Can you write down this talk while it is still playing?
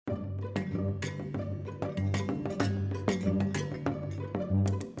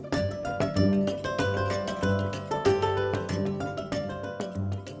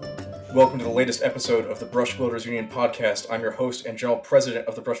Welcome to the latest episode of the Brush Builders Union podcast. I'm your host and general president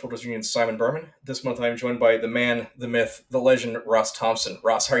of the Brush Builders Union, Simon Berman. This month I'm joined by the man, the myth, the legend, Ross Thompson.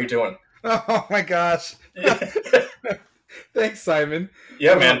 Ross, how are you doing? Oh my gosh. Thanks, Simon.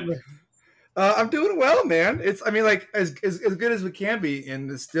 Yeah, man. I'm doing well, man. It's as good as we can be in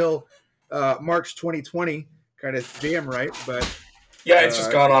the still March 2020 kind of jam, right? But yeah, it's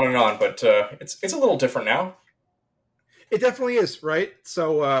just gone on and on, but it's a little different now. It definitely is, right?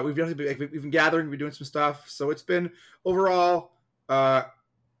 So we've been gathering, we've been doing some stuff. So it's been overall,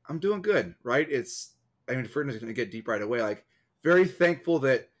 I'm doing good, right? Fernand's going to get deep right away. Like, very thankful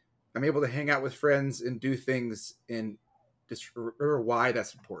that I'm able to hang out with friends and do things and just remember why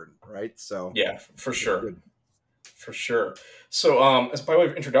that's important, right? So yeah, for sure, for sure. So as by way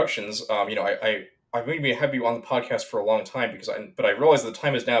of introductions, I've maybe had you on the podcast for a long time but I realize the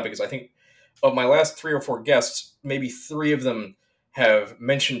time is now because I think of my last 3 or 4 guests, maybe 3 of them have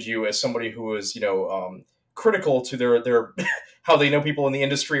mentioned you as somebody who is, critical to their how they know people in the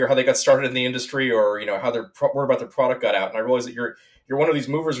industry or how they got started in the industry or, how their word about their product got out. And I realize that you're one of these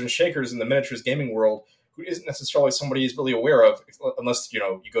movers and shakers in the miniatures gaming world who isn't necessarily somebody who's really aware of, unless,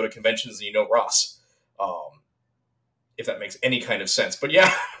 you go to conventions and you know Ross, if that makes any kind of sense. But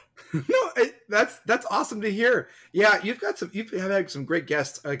yeah. No, that's awesome to hear. Yeah, you've had some great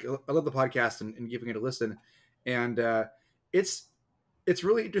guests. I love the podcast and giving it a listen, and it's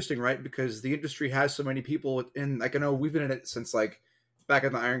really interesting, right? Because the industry has so many people, and I know we've been in it since back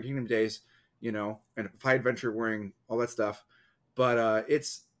in the Iron Kingdom days, and High Adventure, wearing all that stuff. But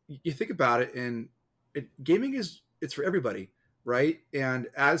you think about it, and gaming it's for everybody, right? And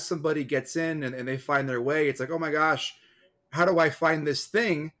as somebody gets in and they find their way, it's like, oh my gosh, how do I find this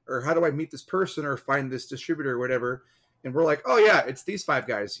thing, or how do I meet this person, or find this distributor or whatever? And we're like, oh yeah, it's these 5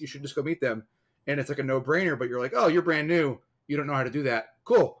 guys. You should just go meet them. And it's like a no-brainer, but you're like, oh, you're brand new. You don't know how to do that.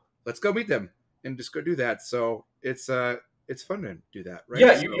 Cool. Let's go meet them and just go do that. So it's fun to do that, right?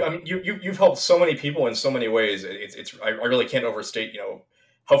 Yeah, you've helped so many people in so many ways. I really can't overstate,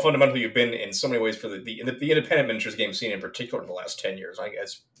 how fundamental you've been in so many ways for the independent miniatures game scene in particular in the last 10 years. I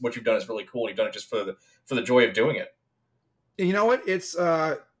guess what you've done is really cool. And you've done it just for the joy of doing it. And you know what? It's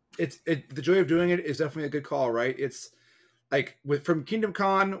the joy of doing it is definitely a good call, right? It's like from Kingdom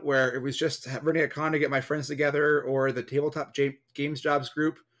Con, where it was just running a con to get my friends together, or the Tabletop Games Jobs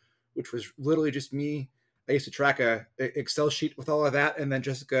group, which was literally just me. I used to track a Excel sheet with all of that, and then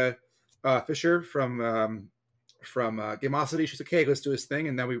Jessica Fisher from Gameosity, she's like, "Hey, let's do this thing,"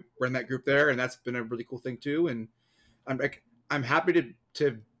 and then we run that group there, and that's been a really cool thing too. And I'm happy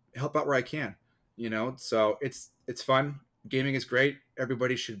to help out where I can, So it's fun. Gaming is great.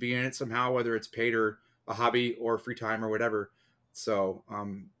 Everybody should be in it somehow, whether it's paid or a hobby or free time or whatever. So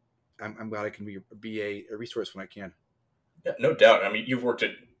I'm glad I can be a resource when I can. Yeah, no doubt. I mean, you've worked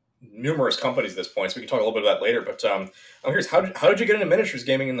at numerous companies at this point, so we can talk a little bit about that later. But I'm curious, how did you get into miniatures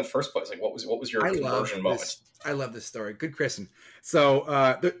gaming in the first place? Like, what was your conversion moment? I love this story. Good, Kristen.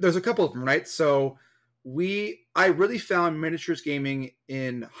 So there's a couple of them, right? So I really found miniatures gaming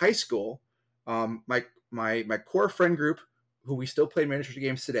in high school. My core friend group, who we still play miniatures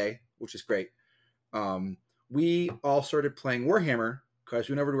games today, which is great. We all started playing Warhammer because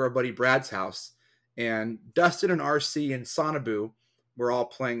we went over to our buddy Brad's house, and Dustin and RC and Sonabu were all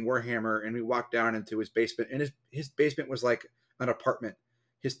playing Warhammer, and we walked down into his basement, and his basement was like an apartment.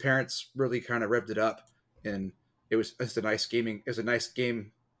 His parents really kind of revved it up, and it was a nice game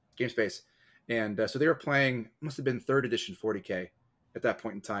space. And so they were playing, must have been 3rd edition 40K at that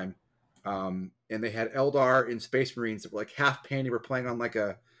point in time. And they had Eldar and Space Marines that were like half painted. They were playing on like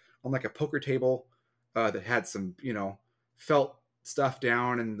a poker table that had some, felt stuff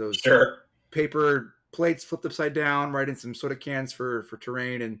down, and those paper plates flipped upside down, right, in some soda cans for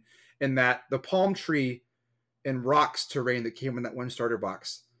terrain, and that the palm tree and rocks terrain that came in that one starter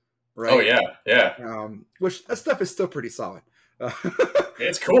box, right? Oh yeah. Which that stuff is still pretty solid.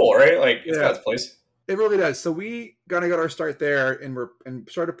 It's cool, right? Like, it's got its place. It really does. So we got our start there, and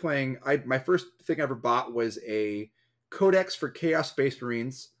started playing. My first thing I ever bought was a Codex for Chaos Space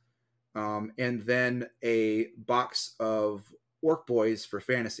Marines, and then a box of Orc Boys for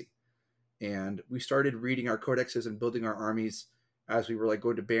Fantasy. And we started reading our codexes and building our armies as we were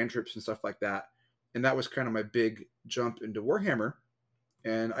going to band trips and stuff like that. And that was kind of my big jump into Warhammer.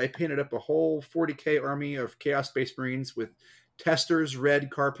 And I painted up a whole 40K army of Chaos Space Marines with Tester's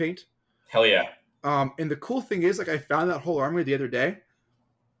red car paint. Hell yeah. And the cool thing is, I found that whole army the other day.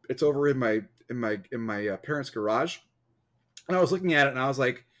 It's over in my parents' garage, and I was looking at it, and I was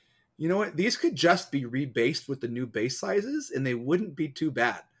like, you know what? These could just be rebased with the new base sizes, and they wouldn't be too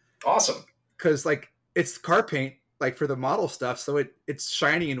bad. Awesome. because like it's car paint like for the model stuff, so it's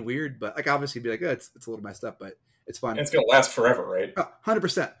shiny and weird, but like obviously be like, oh, it's a little messed up, but it's fun. And it's gonna last forever, right?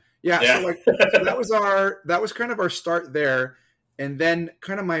 100%. Yeah. Yeah. So that was kind of our start there. And then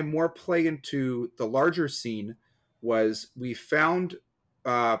kind of my more play into the larger scene was we found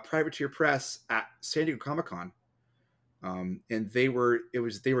Privateer Press at San Diego Comic-Con. And they were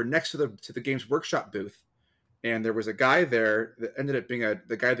next to the Games Workshop booth. And there was a guy there that ended up being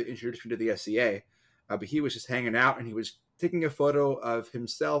the guy that introduced me to the SCA. But he was just hanging out and he was taking a photo of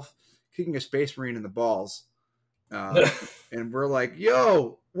himself kicking a Space Marine in the balls. And we're like,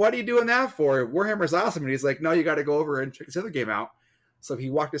 yo, what are you doing that for? Warhammer's awesome. And he's like, no, you got to go over and check this other game out. So he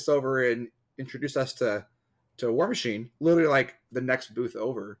walked us over and introduced us to War Machine, literally like the next booth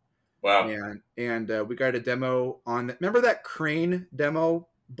over. Wow. And we got a demo on. Remember that crane demo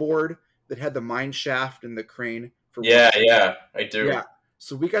board that had the mine shaft and the crane? Yeah, I do. Yeah.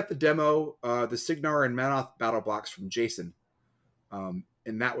 So we got the demo, the Signar and Manoth battle box from Jason. And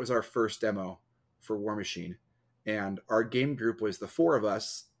that was our first demo for War Machine. And our game group was the 4 of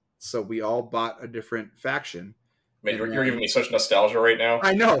us, so we all bought a different faction. Man, you're giving me such nostalgia right now.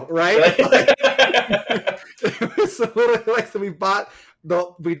 I know, right? So we bought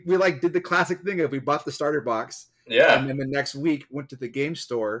we like did the classic thing of we bought the starter box, and then the next week went to the game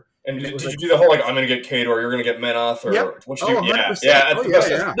store. And did you do the whole like I'm going to get Khador, you're going to get Menoth, or what you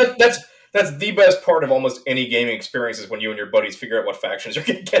do? That's the best part of almost any gaming experience is when you and your buddies figure out what factions you're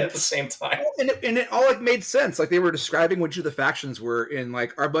going to get at the same time. And it all like made sense. Like they were describing which of the factions were in.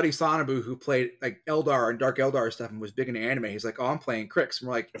 Like our buddy Sonabu, who played like Eldar and Dark Eldar stuff and was big into anime. He's like, "Oh, I'm playing Crix." And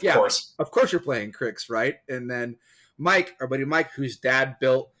we're like, of course you're playing Crix, right?" And then Mike, our buddy Mike, whose dad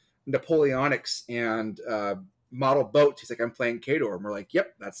built Napoleonics and model boats, he's like, "I'm playing Khador." And we're like,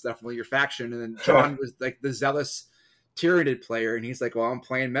 "Yep, that's definitely your faction." And then John was like the zealous Tyranid player, and he's like, "Well, I'm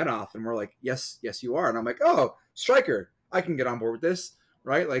playing Menoth," and we're like, "Yes, you are." And I'm like, "Oh, Striker, I can get on board with this,"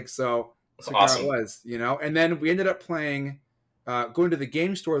 right? Like, so awesome. How it was, And then we ended up playing, going to the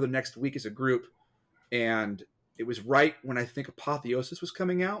game store the next week as a group, and it was right when I think Apotheosis was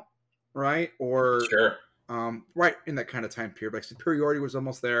coming out, right? Or sure, right in that kind of time period. Like Superiority was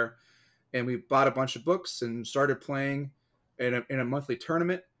almost there, and we bought a bunch of books and started playing in a monthly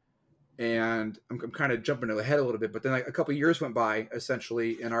tournament. And I'm kind of jumping ahead a little bit, but then like a couple of years went by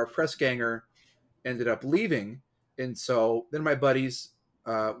essentially, and our press ganger ended up leaving. And so then my buddies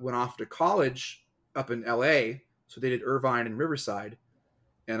went off to college up in LA. So they did Irvine and Riverside,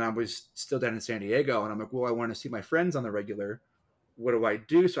 and I was still down in San Diego. And I'm like, well, I want to see my friends on the regular. What do I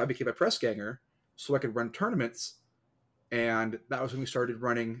do? So I became a press ganger so I could run tournaments. And that was when we started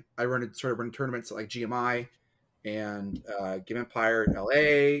running. Started running tournaments at like GMI and Game Empire in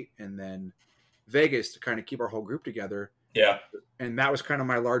LA, and then Vegas to kind of keep our whole group together. Yeah. And that was kind of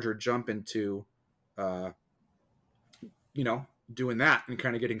my larger jump into, doing that and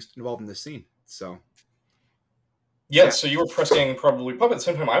kind of getting involved in the scene. So. Yeah, so you were press ganging probably at the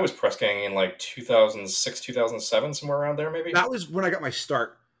same time I was press ganging in like 2006, 2007, somewhere around there maybe? That was when I got my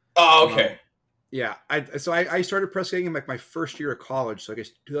start. Oh, okay. Yeah. I started press ganging like my first year of college, so I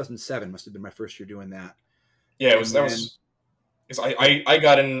guess 2007 must have been my first year doing that. Yeah, I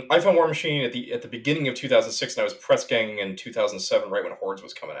found War Machine at the beginning of 2006, and I was press ganging in 2007, right when Hordes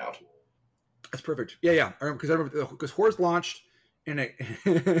was coming out. That's perfect. Yeah. I remember because Hordes launched, and it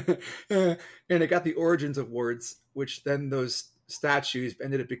got the origins of Hordes, which then those statues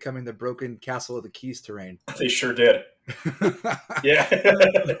ended up becoming the broken Castle of the Keys terrain. They sure did.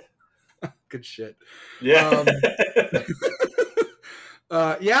 Yeah. Good shit. Yeah.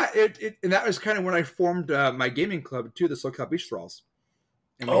 And that was kind of when I formed my gaming club too, the SoCal Beach Thralls.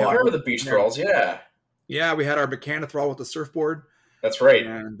 I remember the Beach Thralls, yeah. Yeah, we had our Mechanothrall with the surfboard. That's right.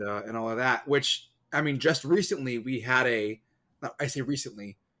 And all of that, which, I mean, just recently we had I say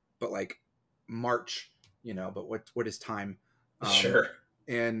recently, but like March, but what is time? Sure.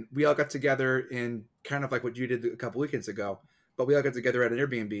 And we all got together in kind of like what you did a couple weekends ago, but we all got together at an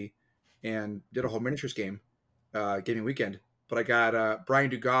Airbnb and did a whole miniatures gaming weekend. But I got Brian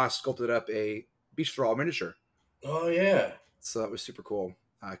Dugas sculpted up a Beach Thrall miniature. Oh, yeah. So that was super cool.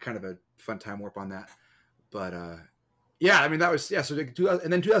 Kind of a fun time warp on that. But, I mean, that was, So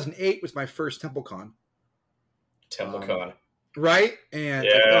and then 2008 was my first TempleCon. TempleCon. Right? And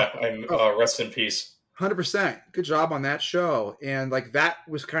rest in peace. 100%. Good job on that show. And, like, that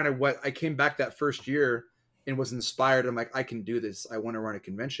was kind of what I came back that first year and was inspired. I'm like, I can do this. I want to run a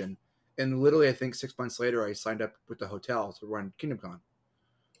convention. And literally, I think 6 months later, I signed up with the hotel to run Kingdom Con.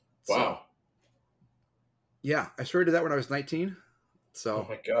 Wow. So, I started that when I was 19. So. Oh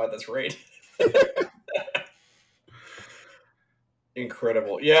my God, that's right.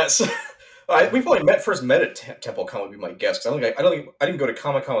 Incredible. Yeah. So, We probably first met at TempleCon would be my guess. Because I didn't go to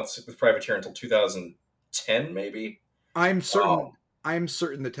Comic Con with Privateer until 2010, maybe. I'm certain. I'm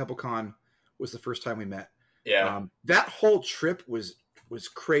certain that TempleCon was the first time we met. Yeah. That whole trip was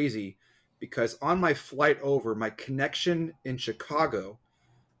crazy because on my flight over, my connection in Chicago,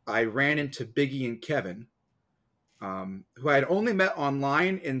 I ran into Biggie and Kevin, who I had only met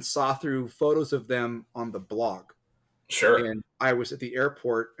online and saw through photos of them on the blog. Sure. And I was at the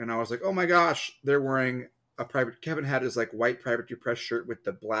airport and I was like, oh my gosh, they're wearing a private. Kevin had his like white Privateer Press shirt with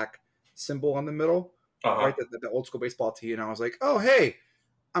the black symbol on the middle, right? The old school baseball tee. And I was like, oh, hey,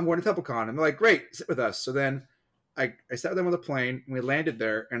 I'm going to TempleCon. And they're like, great, sit with us. So then I sat with them on the plane and we landed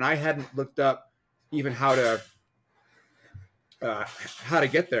there and I hadn't looked up even how to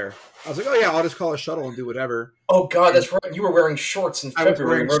get there. I was like, oh yeah, I'll just call a shuttle and do whatever. Oh God, that's right. You were wearing shorts in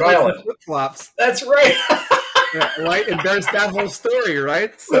February in Rhode Island. Flip flops. That's right. Yeah, right, and there's that whole story,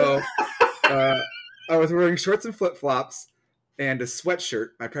 right? So I was wearing shorts and flip flops and a sweatshirt,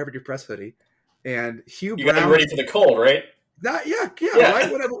 my Privateer Press hoodie, and Hugh Brown. You got to be ready for the cold, right? Yeah, right.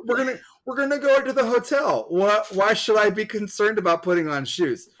 Whatever. We're gonna go to the hotel. Why should I be concerned about putting on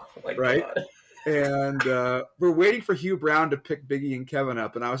shoes? Oh right. God. And we're waiting for Hugh Brown to pick Biggie and Kevin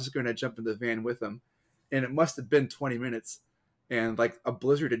up, and I was just going to jump in the van with them. And it must have been 20 minutes, and like a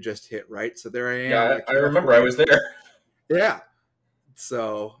blizzard had just hit, right? So there I am. Yeah, I remember I was there. Yeah.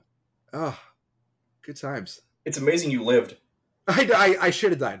 So, good times. It's amazing you lived. I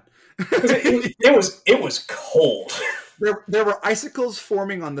should have died. it was cold. There were icicles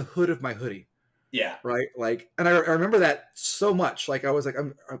forming on the hood of my hoodie. Yeah. Right. Like, and I remember that so much. Like, I was like,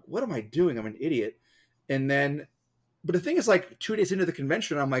 what am I doing? I'm an idiot. And then, but the thing is, like, 2 days into the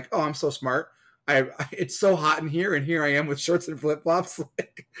convention, I'm like, oh, I'm so smart. It's so hot in here, and here I am with shorts and flip flops.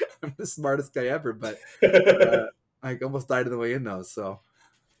 Like, I'm the smartest guy ever. But I almost died on the way in, though. So,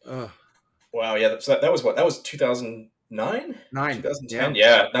 wow. Yeah. So that was what? That was 2009? 2010.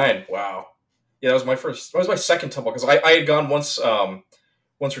 Yeah. 9. Wow. Yeah. That was my second Temple because I had gone once or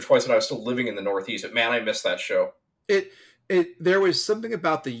twice when I was still living in the Northeast. But man, I missed that show. There was something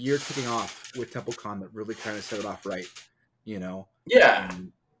about the year kicking off with TempleCon that really kind of set it off right, you know? Yeah.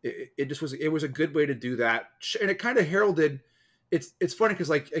 It was a good way to do that. And it kind of heralded, it's funny because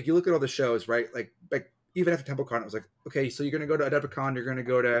like you look at all the shows, right? Like even after TempleCon, it was like, okay, so you're going to go to Adepticon, you're going to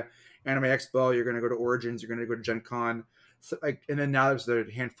go to Anime Expo, you're going to go to Origins, you're going to go to Gen Con. So like, and then now there's a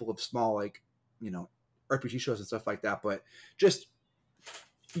handful of small, like, you know, RPG shows and stuff like that. But just,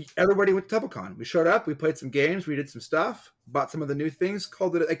 everybody went to TempleCon. We showed up, we played some games, we did some stuff, bought some of the new things,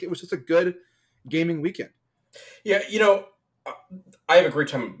 called it like it was just a good gaming weekend. Yeah, you know, I have a great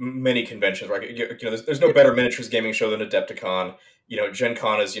time at many conventions. Right, you know, there's no better miniatures gaming show than Adepticon. You know, Gen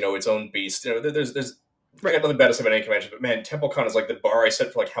Con is, you know, its own beast. You know, there's I got nothing bad to say about any convention, but man, TempleCon is like the bar I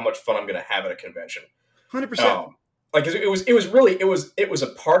set for like how much fun I'm going to have at a convention. 100%. Like it was a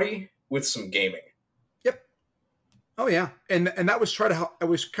party with some gaming. Oh yeah, and that was kind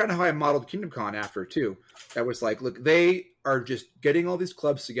of how I modeled Kingdom Con after too. That was like, look, they are just getting all these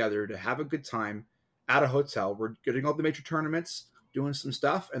clubs together to have a good time at a hotel. We're getting all the major tournaments, doing some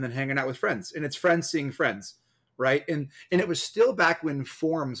stuff, and then hanging out with friends. And it's friends seeing friends, right? And it was still back when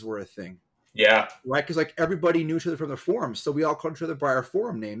forums were a thing. Yeah. Right, because like everybody knew each other from the forums, so we all called each other by our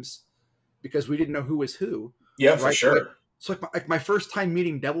forum names because we didn't know who was who. Yeah, for sure. So like my first time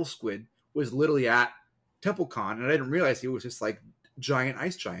meeting Devil Squid was literally at TempleCon, and I didn't realize he was just like giant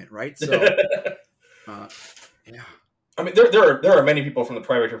ice giant, right? So, yeah. I mean, there are many people from the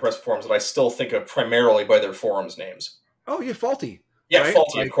Privateer Press forums that I still think of primarily by their forums names. Oh, yeah, Faulty. Yeah, right?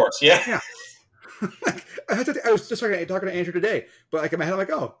 Faulty, like, of course. Yeah. I was just talking to Andrew today, but like in my head, I'm like,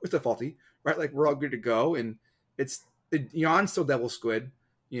 oh, it's a Faulty, right? Like we're all good to go, and Jan's still Devil Squid,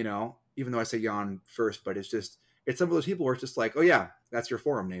 you know, even though I say Jan first, but it's some of those people where it's just like, oh yeah, that's your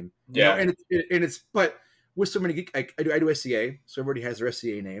forum name. Yeah. You know? And it's but with so many geek, I do SCA, so everybody has their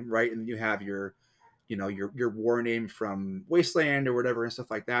SCA name, right? And then you have your war name from Wasteland or whatever and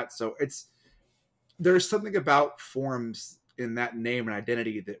stuff like that. So there's something about forums in that name and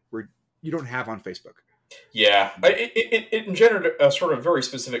identity that you don't have on Facebook. Yeah, it engendered a sort of very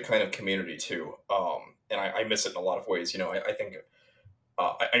specific kind of community too, and I miss it in a lot of ways. You know, I think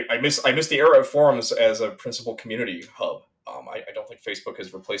I miss the era of forums as a principal community hub. I don't think Facebook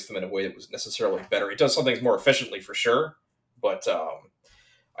has replaced them in a way that was necessarily better. It does some things more efficiently for sure, but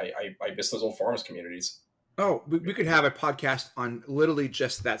I miss those old forums communities. Oh, we could have a podcast on literally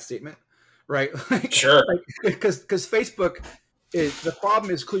just that statement, right? Sure. Because Facebook The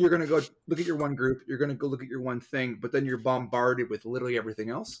problem is, cool, you're going to go look at your one group, you're going to go look at your one thing, but then you're bombarded with literally everything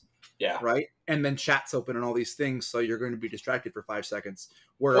else. Yeah. Right. And then chat's open and all these things. So you're going to be distracted for 5 seconds.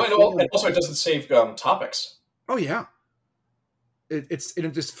 Where and also it doesn't save topics. Oh, yeah. It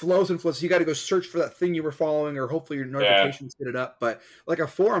just flows and flows. So you got to go search for that thing you were following, or hopefully your notifications get it up. But like a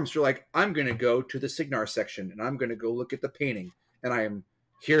forums, you're like, I'm going to go to the Signar section and I'm going to go look at the painting. And I am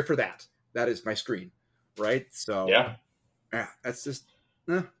here for that. That is my screen. Right. So yeah, that's just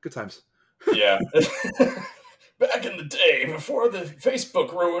good times. Yeah. Back in the day before the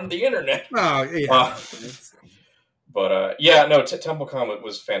Facebook ruined the internet. Oh, yeah. But yeah, no, TempleCon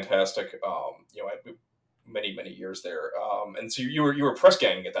was fantastic. You know, many years there. And so you were press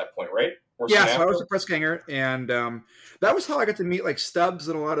ganging at that point, right? Yeah, so I was a press ganger, and that was how I got to meet like Stubbs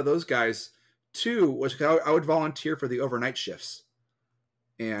and a lot of those guys too. Was I would volunteer for the overnight shifts,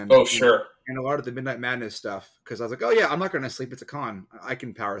 and sure, and a lot of the Midnight Madness stuff, because I was like, oh yeah, I'm not going to sleep. It's a con. I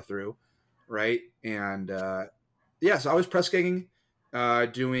can power through, right? And yeah, so I was press ganging,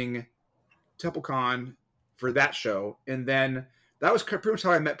 doing TempleCon for that show, and then that was pretty much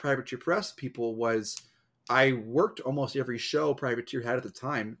how I met Privateer Press people. Was I worked almost every show Privateer had at the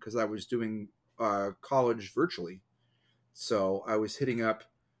time because I was doing college virtually. So I was hitting up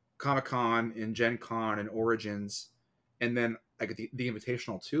Comic-Con and Gen Con and Origins, and then I get the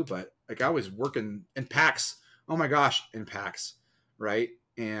Invitational too. But like I was working in PAX. Oh my gosh, in PAX, right?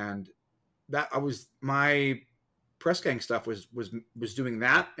 And that I was my press gang stuff was doing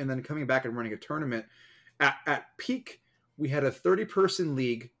that, and then coming back and running a tournament. At peak, we had a 30-person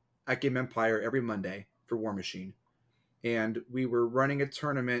league at Game Empire every Monday for War Machine, and we were running a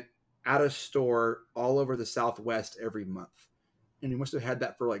tournament at a store all over the Southwest every month, and we must have had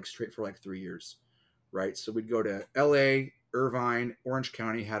that for like 3 years, right? So we'd go to LA, Irvine, Orange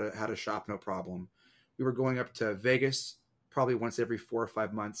County had a shop, no problem. We were going up to Vegas probably once every 4 or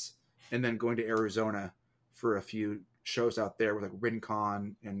 5 months, and then going to Arizona for a few shows out there with like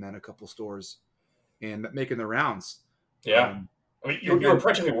RinCon and then a couple stores, and making the rounds. Yeah. I mean, you were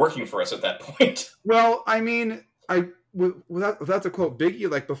practically working for us at that point. Well, I mean, without the quote Biggie,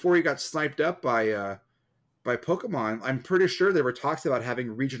 like before he got sniped up by Pokemon, I'm pretty sure there were talks about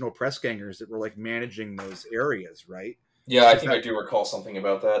having regional press gangers that were like managing those areas, right? Yeah, I think I do recall something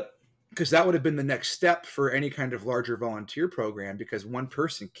about that. Because that would have been the next step for any kind of larger volunteer program, because one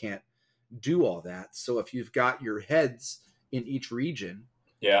person can't do all that. So if you've got your heads in each region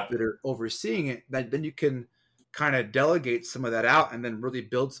that are overseeing it, then you can kind of delegate some of that out and then really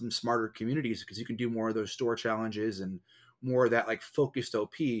build some smarter communities, because you can do more of those store challenges and more of that like focused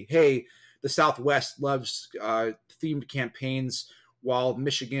OP. Hey, the Southwest loves themed campaigns, while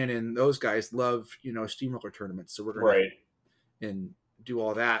Michigan and those guys love, steamroller tournaments. So we're going to and do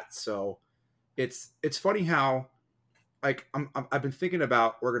all that. So it's funny how like I've been thinking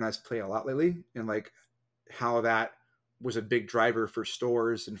about organized play a lot lately, and like how that was a big driver for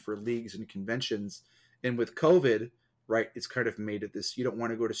stores and for leagues and conventions. And with COVID, right, it's kind of made it this, you don't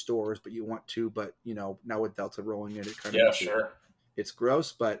want to go to stores, but you want to, but now with Delta rolling it kind of, sure, it's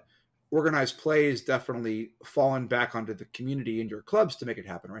gross. But organized play is definitely fallen back onto the community and your clubs to make it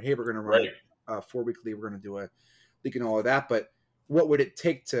happen, right? Hey, we're going to run a 4-week league, we're going to do a league and all of that. But what would it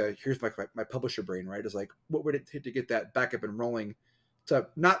take to, here's my publisher brain, right, is like, what would it take to get that back up and rolling, to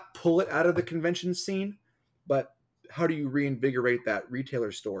not pull it out of the convention scene, but how do you reinvigorate that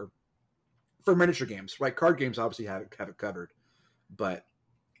retailer store for miniature games, right? Card games obviously have it covered, but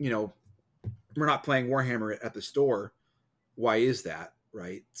we're not playing Warhammer at the store. Why is that,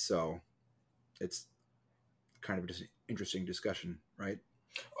 right? So it's kind of just an interesting discussion, right?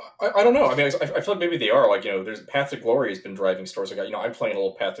 I don't know. I mean, I feel like maybe they are. Like, there's Path to Glory has been driving stores. Like, I'm playing a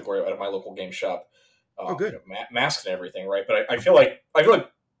little Path to Glory out of my local game shop. Good. Masks and everything, right? But I feel like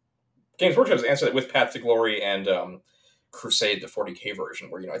Games Workshop has answered it with Path to Glory and Crusade, the 40K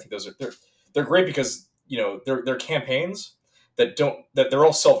version, where I think those are they're great because they're campaigns that they're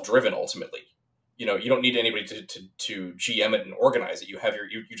all self-driven ultimately. You don't need anybody to GM it and organize it. You have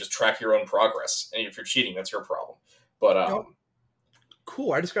you just track your own progress, and if you're cheating, that's your problem. But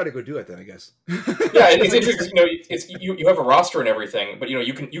cool. I just got to go do it then, I guess. Yeah, it's interesting. You have a roster and everything, but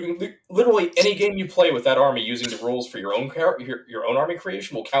you can literally any game you play with that army using the rules for your own your own army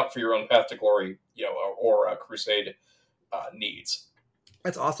creation will count for your own Path to Glory, or Crusade needs.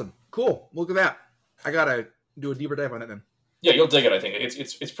 That's awesome. Cool. Look at that. I gotta do a deeper dive on it then. Yeah, you'll dig it. I think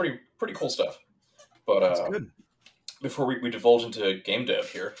it's pretty cool stuff. But that's good. Before we divulge into game dev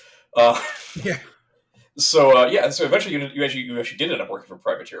here, yeah. So eventually you actually did end up working for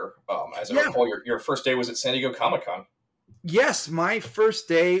Privateer. As I recall, your first day was at San Diego Comic-Con. Yes, my first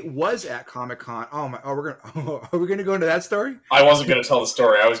day was at Comic-Con. Oh my! Oh, are we gonna go into that story? I wasn't going to tell the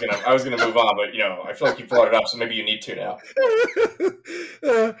story. I was going to move on, but I feel like you brought it up, so maybe you need to now.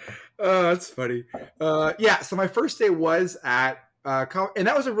 That's funny. Yeah, so my first day was at and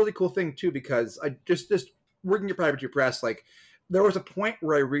that was a really cool thing too, because I just working at Privateer Press, like there was a point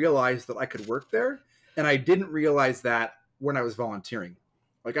where I realized that I could work there, and I didn't realize that when I was volunteering.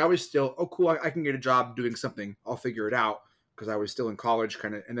 Like I was still, oh cool, I can get a job doing something. I'll figure it out, because I was still in college,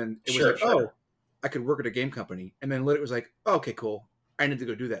 kind of. And then it was like, oh, I could work at a game company, and then it was like, oh, okay, cool, I need to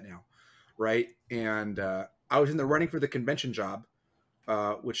go do that now, right? And I was in the running for the convention job,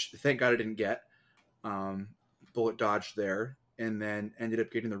 which thank God I didn't get. Bullet dodged there, and then ended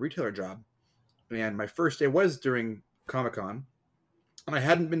up getting the retailer job. And my first day was during Comic-Con, and I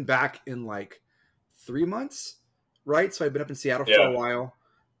hadn't been back in like 3 months, right? So I'd been up in Seattle for a while,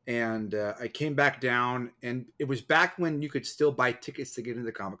 and I came back down, and it was back when you could still buy tickets to get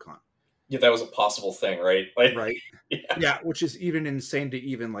into Comic-Con. Yeah, that was a possible thing, right? Like, right. Yeah, which is even insane to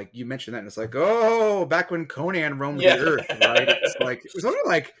even, like, you mentioned that, and it's like, oh, back when Conan roamed the earth, right? It's like, it was only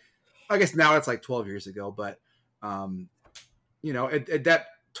like, I guess now it's like 12 years ago, but that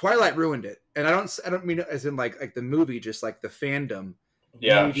Twilight ruined it. And I don't mean it as in like the movie, just like the fandom.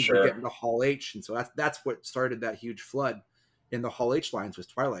 Yeah, sure. To get into Hall H, and so that's what started that huge flood in the Hall H lines, was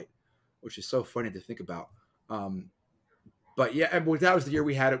Twilight, which is so funny to think about. But yeah, that was the year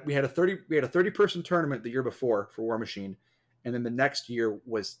we had a 30-person tournament the year before for War Machine, and then the next year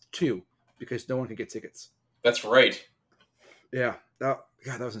was 2, because no one could get tickets. That's right. Yeah, that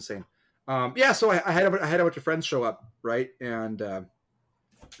was insane. So I had a bunch of friends show up, right, and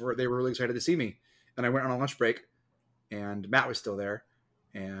they were really excited to see me, and I went on a lunch break, and Matt was still there,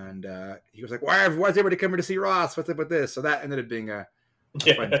 and he was like, "Why is everybody coming to see Ross? What's up with this?" So that ended up being a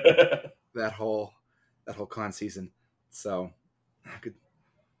fun, that whole con season. So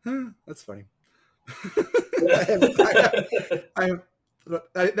that's funny.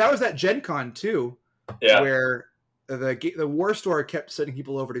 That was at Gen Con too, where the War Store kept sending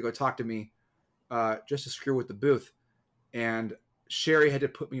people over to go talk to me, just to screw with the booth, and Sherry had to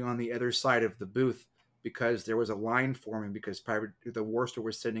put me on the other side of the booth because there was a line forming, because the War Store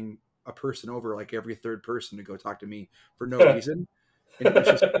was sending a person over like every third person to go talk to me for no reason,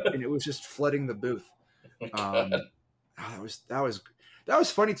 and it was just flooding the booth. That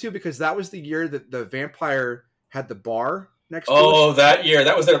was funny too, because that was the year that the Vampire had the bar next to it. That year.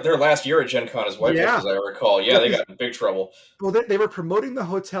 That was their last year at Gen Con as well, as I recall. Yeah, they got in big trouble. Well, they were promoting the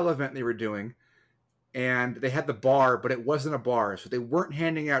hotel event they were doing, and they had the bar, but it wasn't a bar, so they weren't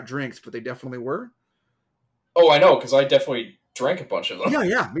handing out drinks, but they definitely were. Oh, I know, because I definitely drank a bunch of them.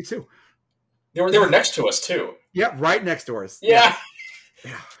 Yeah, me too. They were next to us too. Yeah, right next to us. Yeah.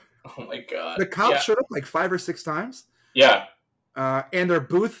 Oh my god. The cops showed up like 5 or 6 times. Yeah. And their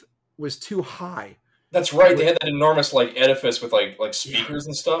booth was too high. That's right. They had that enormous like edifice with like speakers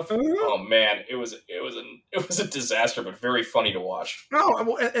and stuff. Oh man, it was a disaster, but very funny to watch.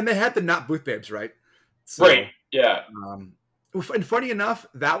 Oh, and they had the not booth babes, right? So, right. Yeah. And funny enough,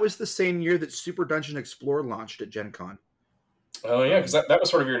 that was the same year that Super Dungeon Explorer launched at Gen Con. Oh yeah, because that was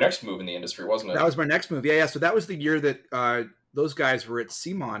sort of your next move in the industry, wasn't it? That was my next move. Yeah. So that was the year that those guys were at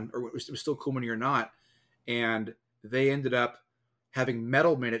CMON, or it was still Cool Money or Not, and they ended up having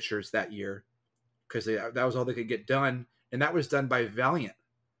metal miniatures that year, because that was all they could get done, and that was done by Valiant,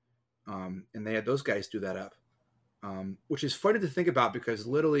 and they had those guys do that up, which is funny to think about, because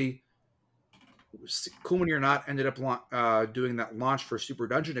literally Cool Money or Not ended up doing that launch for Super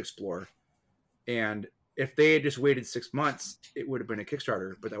Dungeon Explorer, and if they had just waited 6 months, it would have been a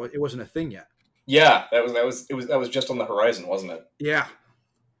Kickstarter, but it wasn't a thing yet. Yeah, that was just on the horizon, wasn't it? Yeah.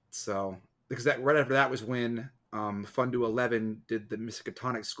 So because that right after that was when Fundu 11 did the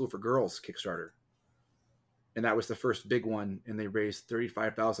Miskatonic School for Girls Kickstarter, and that was the first big one, and they raised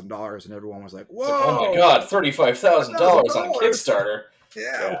 $35,000, and everyone was like, "Whoa! Oh my god, $35,000 on Kickstarter!"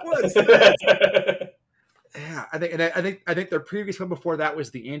 Yeah. What is that? Yeah, I think their previous one before that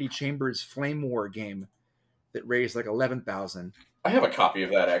was the Andy Chambers Flame War game that raised like $11,000. I have a copy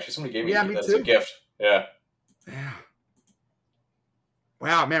of that, actually. Somebody gave me that as too. a gift. Yeah.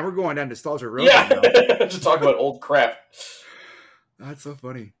 Wow, man, we're going down nostalgia road. Yeah, just talking about old crap. That's so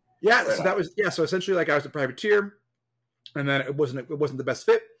funny. Yeah, right so that was So essentially, like, I was a privateer, and then it wasn't the best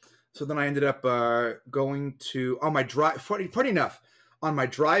fit. So then I ended up going to on my drive. Funny enough, on my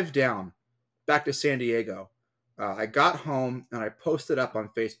drive down back to San Diego, I got home and I posted up on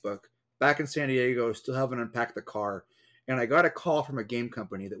Facebook. Back in San Diego, still haven't unpacked the car. And I got a call from a game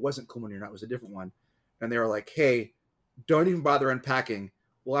company that wasn't Cool Money or Not, it was a different one. And they were like, "Hey, don't even bother unpacking.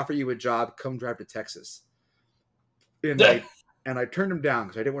 We'll offer you a job. Come drive to Texas." and I turned them down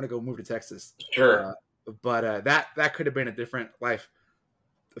because I didn't want to go move to Texas. Sure. But that could have been a different life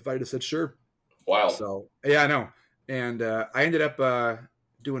if I just said sure. Wild. So yeah, I know. And I ended up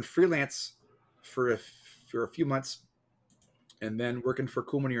doing freelance for a few months, and then working for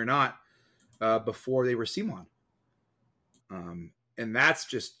Cool Money or Not before they were CMON. And that's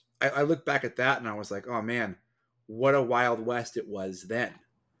just I look back at that and I was like, oh man, what a wild west it was then,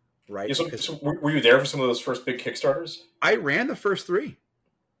 right? Yeah, so were you there for some of those first big Kickstarters? I ran the first 3.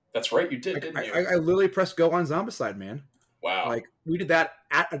 That's right, you did, didn't you? I literally pressed go on Zombicide, man. Wow. Like we did that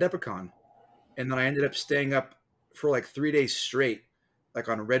at Adepticon, and then I ended up staying up for like 3 days straight, like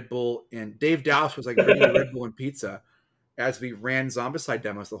on Red Bull, and Dave Dowse was like bringing Red Bull and pizza as we ran Zombicide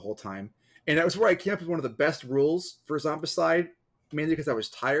demos the whole time. And that was where I came up with one of the best rules for Zombicide, mainly because I was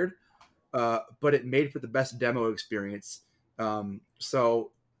tired, but it made for the best demo experience.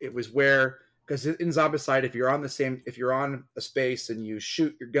 So it was where, because in Zombicide, if you're on a space and you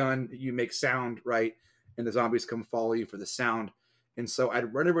shoot your gun, you make sound, right? And the zombies come follow you for the sound. And so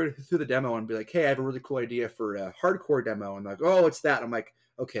I'd run everybody through the demo and be like, hey, I have a really cool idea for a hardcore demo. And like, oh, it's that. I'm like,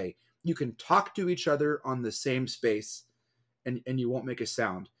 okay, you can talk to each other on the same space and you won't make a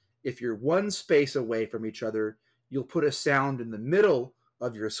sound. If you're one space away from each other, you'll put a sound in the middle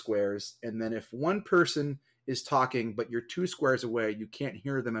of your squares. And then if one person is talking, but you're 2 squares away, you can't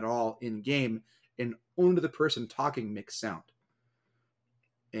hear them at all in game, and only the person talking makes sound.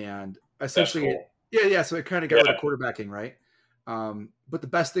 And essentially, cool. So it kind of got rid of quarterbacking, right? But the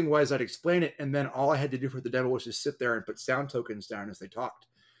best thing was I'd explain it, and then all I had to do for the demo was just sit there and put sound tokens down as they talked.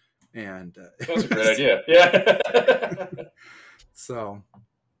 And that's a great idea. Yeah. So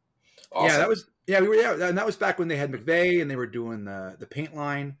awesome. And that was back when they had McVeigh and they were doing the paint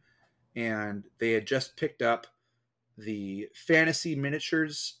line, and they had just picked up the fantasy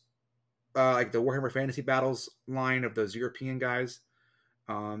miniatures, like the Warhammer Fantasy Battles line of those European guys.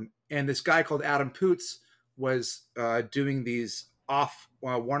 And this guy called Adam Poots was doing these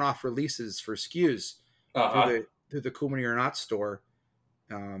one-off releases for SKUs through the Cool Money or Not store.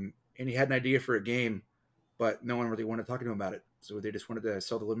 And he had an idea for a game, but no one really wanted to talk to him about it. So they just wanted to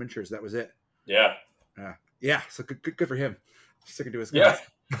sell the miniatures. That was it. Yeah. Yeah. So good for him. Sticking to his guns.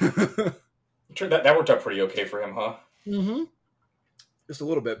 Yeah. Sure, that worked out pretty okay for him, huh? Mm-hmm. Just a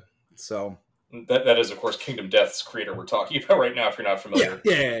little bit. So that is, of course, Kingdom Death's creator we're talking about right now, if you're not familiar.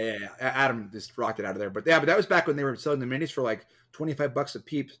 Yeah. Adam just rocked it out of there. But that was back when they were selling the minis for like $25 a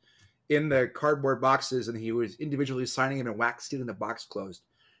peep in the cardboard boxes, and he was individually signing them and wax sealing the box closed.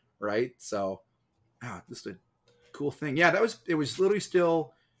 Right? So just a cool thing. Yeah, it was literally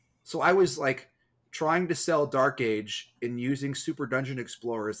still. So I was like trying to sell Dark Age and using Super Dungeon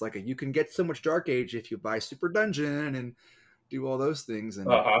Explorers. Like you can get so much Dark Age if you buy Super Dungeon and do all those things. And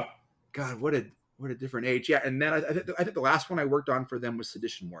God, what a different age. Yeah, and then I think the last one I worked on for them was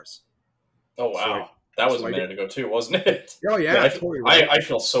Sedition Wars. Oh wow, that was a minute ago too, wasn't it? Oh yeah, totally right. I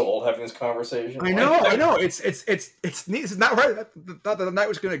feel so old having this conversation. I know. It's neat. It's not right. Thought that the night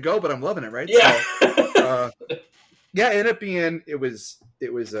was going to go, but I'm loving it. Right? Yeah. So, yeah, it ended up being it was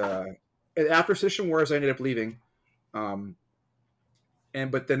after Sedition Wars I ended up leaving,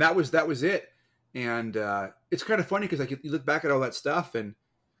 but then that was it, and it's kind of funny because like you look back at all that stuff, and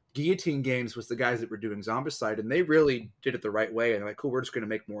Guillotine Games was the guys that were doing Zombicide, and they really did it the right way, and they're like, cool, we're just going to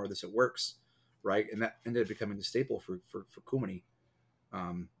make more of this. It works, right? And that ended up becoming the staple for Cool Money.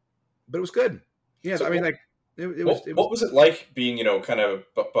 But it was good. Yeah, so, I mean, like what was it like being kind of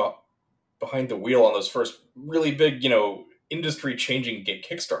behind the wheel on those first really big industry changing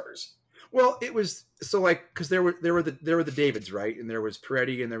Kickstarters? Well, it was so like because there were the Davids, right, and there was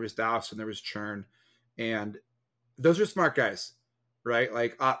Peretti and there was Dowse and there was Churn, and those are smart guys, right?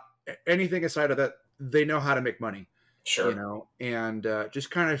 Like anything aside of that, they know how to make money, sure. And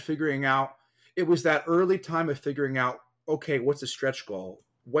just kind of figuring out. It was that early time of figuring out, okay, what's a stretch goal?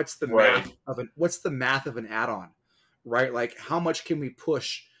 What's the math of an add-on, right? Like how much can we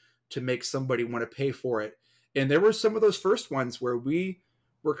push to make somebody want to pay for it? And there were some of those first ones where we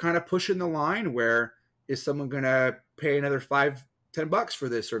were kind of pushing the line where is someone going to pay another $5-10 for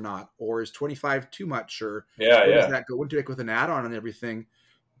this or not? Or is 25 too much? Or does that go into it with an add-on and everything?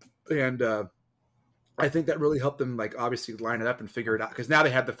 And I think that really helped them like obviously line it up and figure it out because now they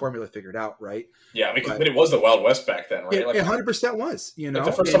had the formula figured out, right? Yeah, because it was the Wild West back then, right? It 100% was, Like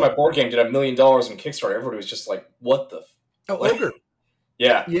the first time my board game did $1 million in Kickstarter, everybody was just like, what the Ogre.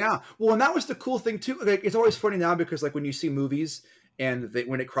 Yeah. Well, and that was the cool thing too. Like, it's always funny now because like when you see movies and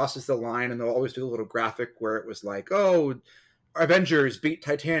when it crosses the line, and they'll always do a little graphic where it was like, oh, Avengers beat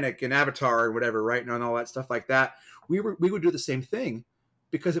Titanic and Avatar or whatever, right? And all that stuff like that. We would do the same thing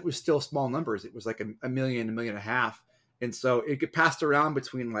because it was still small numbers. It was like $1 million, $1.5 million, and so it get passed around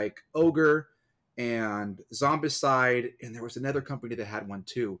between like Ogre and Zombicide, and there was another company that had one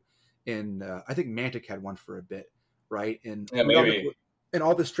too. And I think Mantic had one for a bit, right? And Yeah, we all maybe. and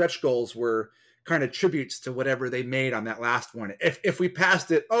all the stretch goals were kind of tributes to whatever they made on that last one. If we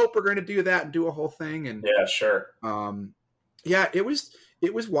passed it, oh, we're going to do that and do a whole thing. And Yeah, sure. yeah, it was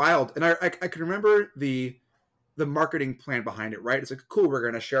wild. And I can remember the marketing plan behind it, right? It's like, cool, we're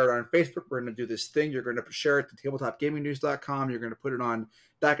going to share it on Facebook. We're going to do this thing. You're going to share it to tabletopgamingnews.com. You're going to put it on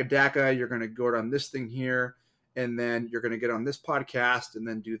Daka Daka. You're going to go on this thing here. And then you're going to get on this podcast and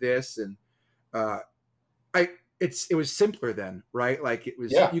then do this. And it was simpler then, right? Like it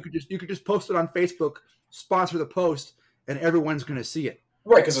was, Yeah. you could just post it on Facebook, sponsor the post, and everyone's going to see it.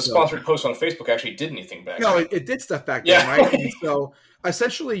 Right, because the sponsored post on Facebook actually did anything back No, then. it did stuff back Yeah. then, right? And so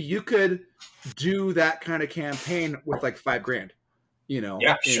essentially you could do that kind of campaign with like $5,000, you know?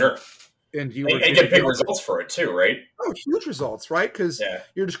 Yeah, sure. And you and get big results for it too, right? Oh, huge results, right? Because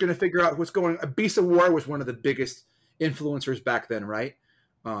you're just going to figure out what's going on. Beast of War was one of the biggest influencers back then, right?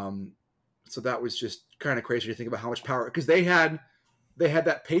 So that was just kind of crazy to think about how much power, because they had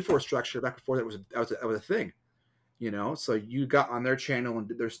that pay for structure back before that was a thing. You know, so you got on their channel and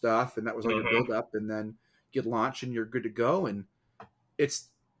did their stuff, and that was all your build up, and then you launch and you're good to go. And it's,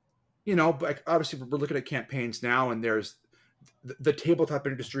 you know, but obviously we're looking at campaigns now, and there's the tabletop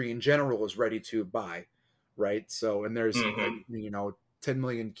industry in general is ready to buy, right? So, and there's you know 10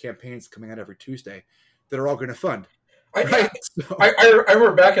 million campaigns coming out every Tuesday that are all going to fund. I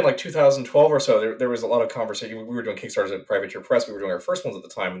remember back in like 2012 or so, there was a lot of conversation. We were doing Kickstarters at Privateer Press. We were doing our first ones at the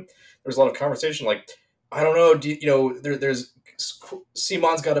time. There was a lot of conversation like, I don't know, there's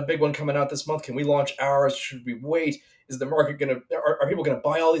CMON's got a big one coming out this month. Can we launch ours? Should we wait? Is the market are people going to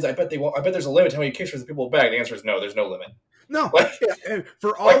buy all these? I bet they won't. I bet there's a limit to how many Kickstarters people will bag. The answer is no, there's no limit. No. Like,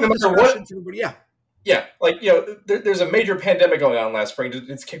 for all the discussions, everybody, yeah. Yeah, like, you know, there's a major pandemic going on last spring. Did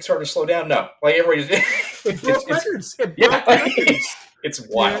Kickstarter slow down? No. Like, everybody it broke records. It broke records. It's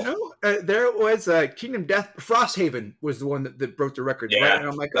wild. You know, there was Kingdom Death. Frosthaven was the one that broke the records, yeah, right? And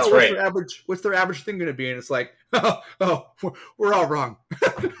I'm like, that's right. What's their average thing going to be? And it's like, we're all wrong.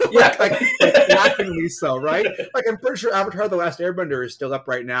 Yeah, like laughingly so, right? Like, I'm pretty sure Avatar: The Last Airbender is still up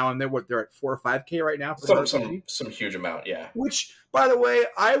right now, and they're at 4 or 5K right now for some huge amount, yeah. Which, by the way,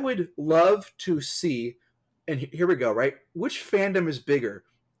 I would love to see. And here we go, right? Which fandom is bigger,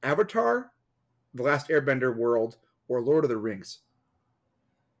 Avatar: The Last Airbender world, or Lord of the Rings?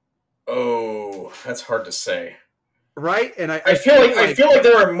 Oh, that's hard to say. Right? And I feel like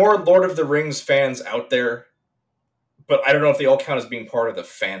there are more Lord of the Rings fans out there, but I don't know if they all count as being part of the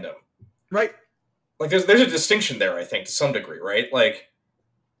fandom. Right. Like there's a distinction there, I think, to some degree, right? Like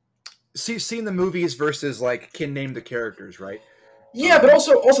seeing the movies versus like can name the characters, right? Yeah, but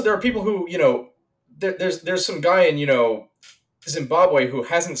also there are people who, you know, there's some guy in, you know, Zimbabwe who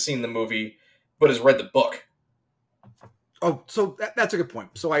hasn't seen the movie but has read the book. Oh, so that's a good point.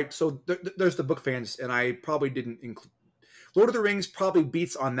 So there's the book fans, and I probably didn't include Lord of the Rings. Probably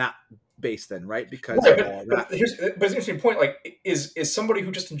beats on that base then, right? Because but it's an interesting point. Like, is somebody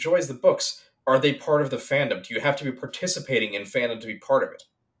who just enjoys the books, are they part of the fandom? Do you have to be participating in fandom to be part of it?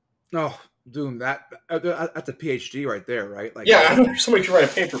 No, Doom. That's a PhD right there, right? Like, yeah, somebody should write a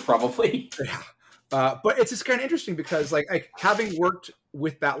paper, probably. Yeah. But it's just kind of interesting because, like having worked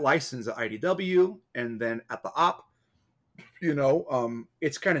with that license at IDW and then at the Op. You know,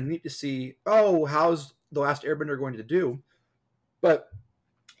 it's kind of neat to see, how's The Last Airbender going to do? But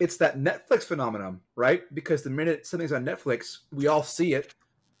it's that Netflix phenomenon, right? Because the minute something's on Netflix, we all see it,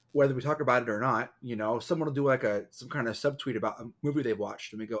 whether we talk about it or not. You know, someone will do like some kind of subtweet about a movie they've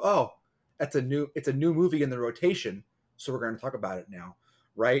watched, and we go, "Oh, it's a new movie in the rotation, so we're going to talk about it now,"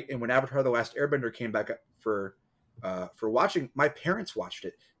 right? And when Avatar: The Last Airbender came back up for watching, my parents watched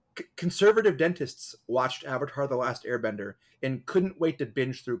it. Conservative dentists watched Avatar: The Last Airbender and couldn't wait to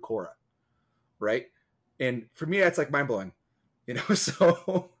binge through Korra, right? And for me, that's like mind-blowing, you know?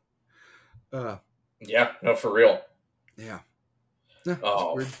 So yeah, no, for real. Yeah.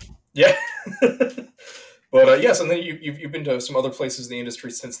 Yeah. But yes, and then you've been to some other places in the industry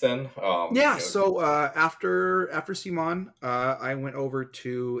since then. Yeah, you know, so after CMON, I went over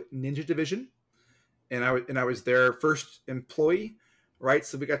to Ninja Division, and I was their first employee. Right,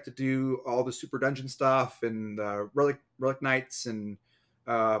 so we got to do all the Super Dungeon stuff and Relic Nights and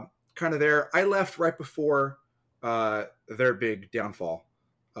kind of there. I left right before their big downfall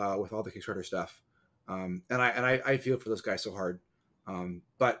with all the Kickstarter stuff, and I feel for those guys so hard.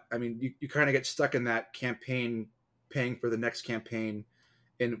 But I mean, you kind of get stuck in that campaign, paying for the next campaign,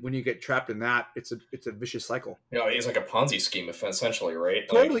 And when you get trapped in that, it's a vicious cycle. It's like a Ponzi scheme, essentially, right?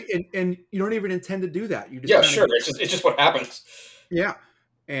 Like, Totally, and you don't even intend to do that. You just yeah, kind of sure. get, It's just what happens. yeah,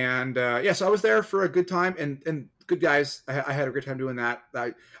 and yeah. So I was there for a good time, and good guys. I had a great time doing that.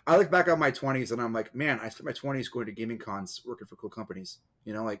 I look back on my 20s, and I'm like, man, I spent my 20s going to gaming cons, working for cool companies.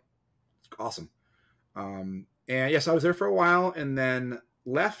 Like it's awesome. And yes, I was there for a while, and then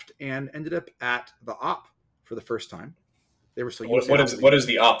left and ended up at the Op for the first time. They were still USA What is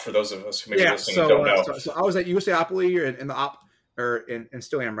the op for those of us who may be Yeah, listening and don't know? so I was at USA Opoly in the Op, and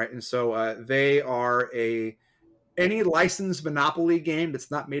still am, right? And so they are any licensed Monopoly game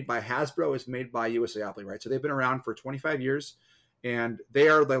that's not made by Hasbro is made by USA Opoly, right? So they've been around for 25 years, and they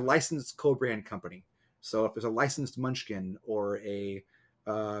are the licensed co-brand company. So if there's a licensed Munchkin or any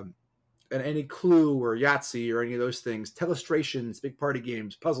Clue or Yahtzee or any of those things, Telestrations, big party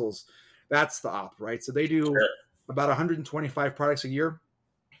games, puzzles, that's the Op, right? So they do Sure. about 125 products a year.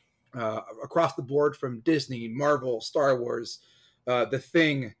 Across the board from Disney, Marvel, Star Wars, The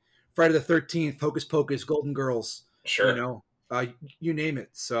Thing, Friday the 13th, Hocus Pocus, Golden Girls, Sure. You name it.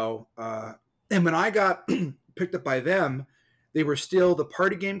 So, and when I got picked up by them, they were still the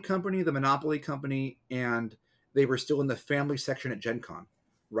party game company, the Monopoly company, and they were still in the family section at Gen Con,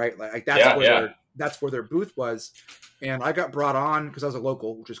 right? Like that's where their booth was. And I got brought on because I was a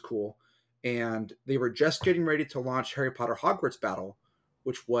local, which is cool. And they were just getting ready to launch Harry Potter Hogwarts Battle,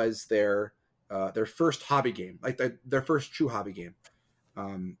 which was their first hobby game, like their first true hobby game.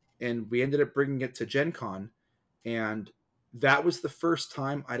 And we ended up bringing it to Gen Con, and that was the first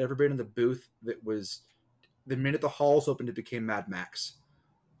time I'd ever been in the booth that was the minute the halls opened, it became Mad Max.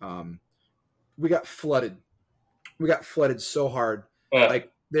 We got flooded. We got flooded so hard.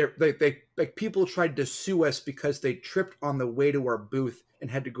 Like like people tried to sue us because they tripped on the way to our booth and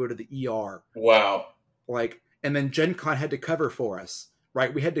had to go to the ER. Wow. And then Gen Con had to cover for us.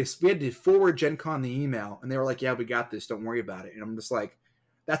 Right, we had to forward Gen Con the email, and they were like, "Yeah, we got this. Don't worry about it." And I'm just like,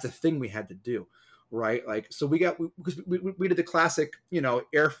 "That's a thing we had to do, right?" Like, so we did the classic,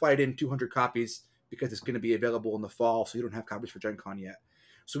 air flight in 200 copies because it's going to be available in the fall, so you don't have copies for Gen Con yet.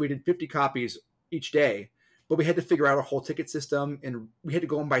 So we did 50 copies each day, but we had to figure out a whole ticket system, and we had to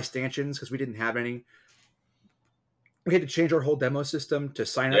go and buy stanchions because we didn't have any. We had to change our whole demo system to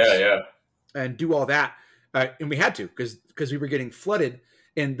signups, and do all that. And we had to because we were getting flooded.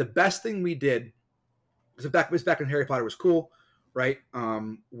 And the best thing we did was back when Harry Potter was cool, right?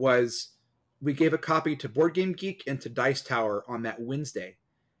 Was we gave a copy to Board Game Geek and to Dice Tower on that Wednesday,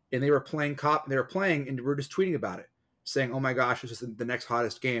 and they were playing, and we were just tweeting about it, saying, "Oh my gosh, this is the next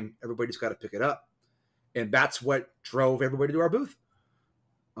hottest game. Everybody's got to pick it up," and that's what drove everybody to our booth.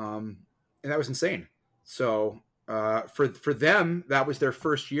 And that was insane. So. For them, that was their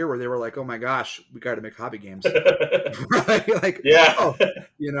first year where they were like, "Oh my gosh, we got to make hobby games." Right? Like, yeah,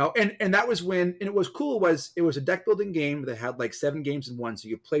 and that was when, and it was cool. It was a deck building game that had like 7 games in one, so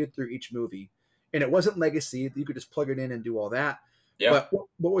you played through each movie, and it wasn't legacy. You could just plug it in and do all that. Yeah. But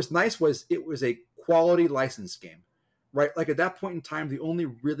what was nice was it was a quality license game, right? Like at that point in time, the only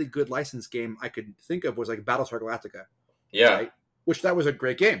really good license game I could think of was like Battlestar Galactica. Yeah. Right? Which that was a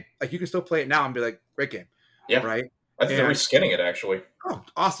great game. Like you can still play it now and be like, great game. Yeah. Right. I think they're reskinning it actually. Oh,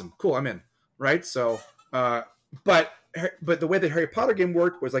 awesome. Cool. I'm in. Right. So, but the way the Harry Potter game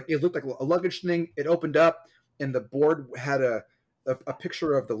worked was like, it looked like a luggage thing. It opened up and the board had a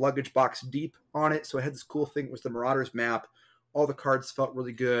picture of the luggage box deep on it. So it had this cool thing. It was the Marauders map. All the cards felt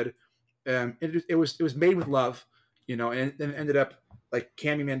really good. It was made with love, and then ended up like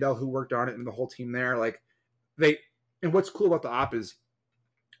Cammy Mandel, who worked on it, and the whole team there, and what's cool about the Op is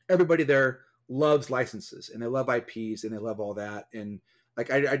everybody there loves licenses and they love IPs and they love all that. And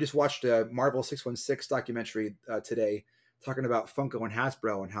like I just watched a Marvel 616 documentary today talking about Funko and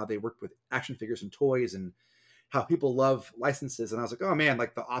Hasbro and how they worked with action figures and toys and how people love licenses. And I was like, oh man,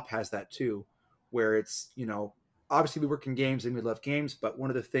 like the Op has that too, where it's, obviously we work in games and we love games, but one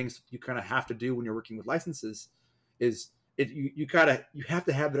of the things you kind of have to do when you're working with licenses is you have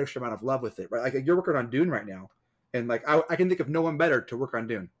to have that extra amount of love with it, right? Like you're working on Dune right now, and like I can think of no one better to work on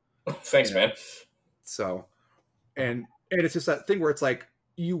Dune. Thanks, man. So, and it's just that thing where it's like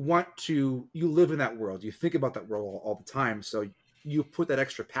you live in that world, you think about that world all the time, so you put that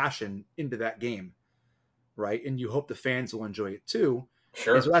extra passion into that game, right? And you hope the fans will enjoy it too.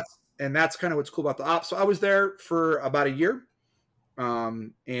 Sure. And so that's kind of what's cool about the Op. So I was there for about a year,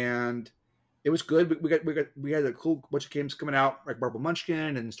 and it was good. We had a cool bunch of games coming out, like Marble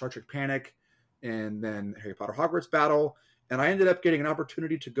Munchkin and Star Trek Panic, and then Harry Potter Hogwarts Battle. And I ended up getting an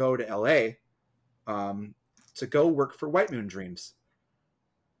opportunity to go to LA to go work for White Moon Dreams.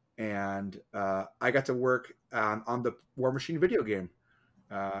 And I got to work on the War Machine video game.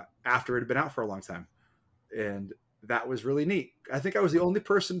 after it had been out for a long time, and that was really neat. I think I was the only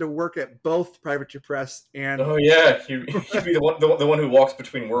person to work at both Privateer Press and. Oh yeah, you'd be the one who walks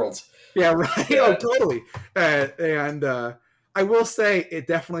between worlds. Yeah, right. Yeah. Oh, totally. And I will say it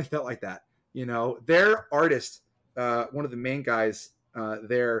definitely felt like that. Their artist, one of the main guys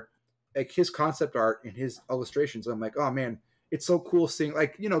there, like his concept art and his illustrations. I'm like, oh man, it's so cool seeing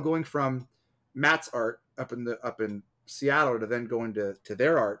going from Matt's art up in Seattle to then going to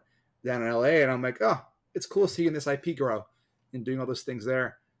their art down in LA, and I'm like, oh, it's cool seeing this IP grow and doing all those things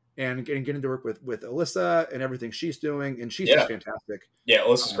there. And getting to work with Alyssa and everything she's doing, and she's just fantastic. Yeah,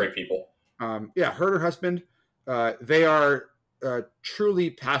 Alyssa's great people. Her and her husband, they are truly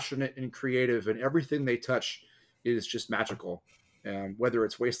passionate and creative, and everything they touch is just magical. Whether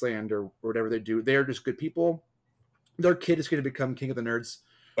it's Wasteland or whatever they do, they're just good people. Their kid is going to become king of the nerds.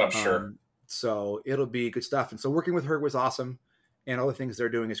 I'm sure. So it'll be good stuff. And so working with her was awesome, and all the things they're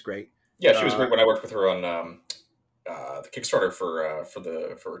doing is great. Yeah, she was great when I worked with her on the Kickstarter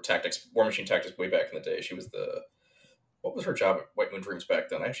for Tactics, War Machine Tactics way back in the day. She was what was her job at White Moon Dreams back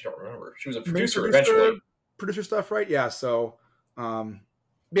then? I actually don't remember. She was a producer eventually. Producer stuff, right? Yeah. So, so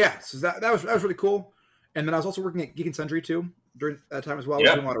that was really cool. And then I was also working at Geek and Sundry too during that time as well. I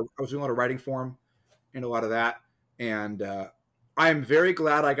was doing a lot of writing for him and a lot of that. And I am very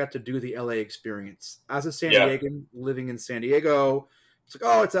glad I got to do the LA experience as a San Diegan living in San Diego. It's like,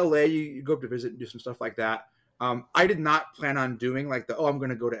 oh, it's LA. You go up to visit and do some stuff like that. I did not plan on doing like I'm going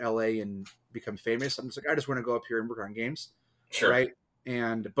to go to LA and become famous. I'm just like, I just want to go up here and work on games. Sure. Right.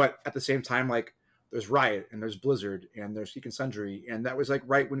 But at the same time, like there's Riot and there's Blizzard and there's Geek and Sundry. And that was like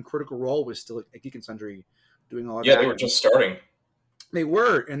right when Critical Role was still at Geek and Sundry doing all of that. Yeah, they were just starting. They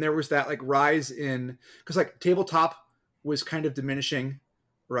were. And there was that like rise in, because like tabletop was kind of diminishing.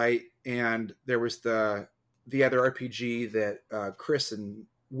 Right. And there was the other RPG that Chris and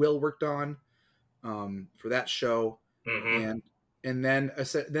Will worked on. For that show, and then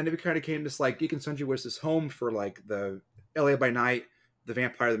it kind of came this like Geek and Sundry was this home for like the LA by Night, the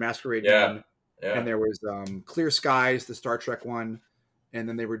Vampire the Masquerade one, and there was Clear Skies, the Star Trek one, and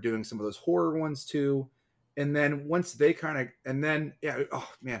then they were doing some of those horror ones too, and then once they oh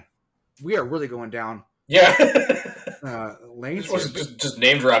man, we are really going down lanes. Just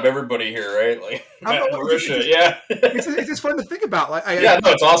name drop everybody here, right? Like it's just fun to think about. Like,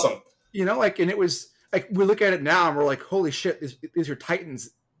 no, it's awesome. And it was like we look at it now and we're like, holy shit, these are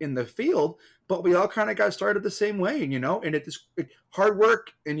titans in the field, but we all kind of got started the same way, and it's hard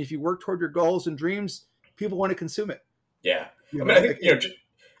work. And if you work toward your goals and dreams, people want to consume it. Yeah. I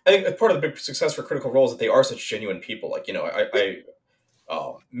think part of the big success for Critical Role is that they are such genuine people. Like,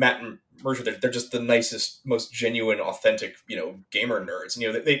 Matt and Mercer, they're just the nicest, most genuine, authentic, gamer nerds.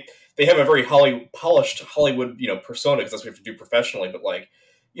 And, they have a very polished Hollywood, persona because that's what we have to do professionally. But like,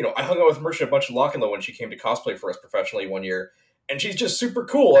 I hung out with Mercer a bunch of Lock and Low when she came to cosplay for us professionally one year, and she's just super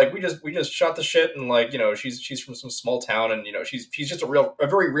cool. Like we just shot the shit, and like she's from some small town, and she's just a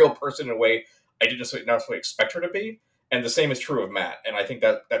very real person in a way I didn't necessarily expect her to be. And the same is true of Matt, and I think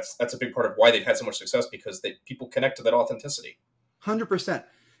that's a big part of why they've had so much success because people connect to that authenticity. 100%,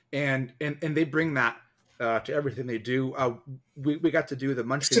 and they bring that to everything they do. We got to do the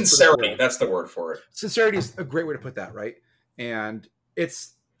Munchkin sincerity. That's the word for it. Sincerity is a great way to put that, right? And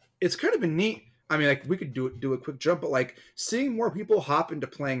it's kind of been neat. I mean, like we could do a quick jump, but like seeing more people hop into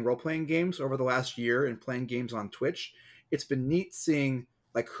playing role-playing games over the last year and playing games on Twitch, it's been neat seeing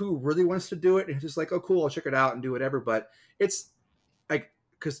like who really wants to do it and just like, oh, cool, I'll check it out and do whatever. But it's like,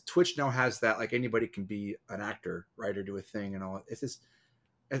 because Twitch now has that, like anybody can be an actor, right, or do a thing and all. It's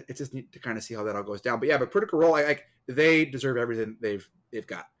just neat to kind of see how that all goes down. But yeah, but Critical Role, they deserve everything they've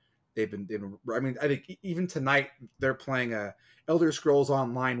got. They've been. I mean, I think even tonight they're playing a Elder Scrolls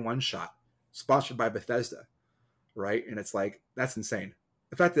Online one shot sponsored by Bethesda, right? And it's like that's insane.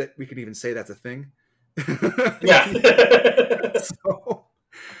 The fact that we can even say that's a thing. Yeah. So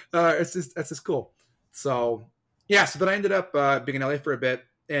that's just cool. So yeah. So then I ended up being in LA for a bit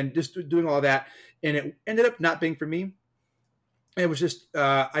and just doing all that, and it ended up not being for me. It was just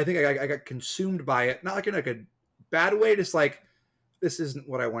I think I got consumed by it, not like in like a bad way, just like this isn't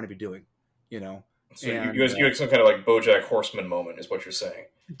what I want to be doing, So you had some kind of like BoJack Horseman moment, is what you're saying.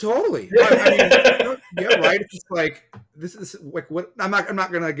 Totally. I mean, yeah, right. It's just like this is like what I'm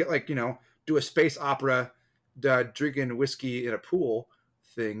not gonna get like do a space opera, drinking whiskey in a pool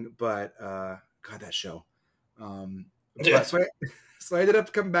thing, but God, that show. So I ended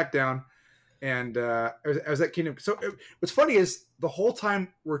up coming back down, and I was at Kingdom. So what's funny is the whole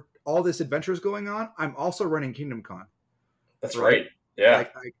time all this adventure is going on, I'm also running Kingdom Con. That's right. Yeah.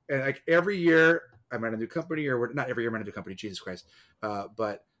 Like every year, I'm at a new company, or not every year I'm at a new company. Jesus Christ!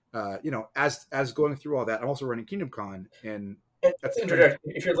 But as going through all that, I'm also running Kingdom Con, and that's kind of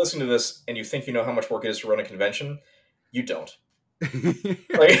If you're listening to this and you think you know how much work it is to run a convention, you don't.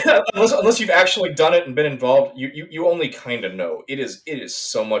 Like, unless you've actually done it and been involved, you only kind of know. It is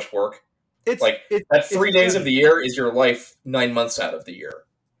so much work. it's Like it, that it's 3 days of the year is your life 9 months out of the year.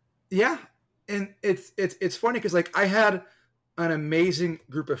 yeah, and it's funny because like I had an amazing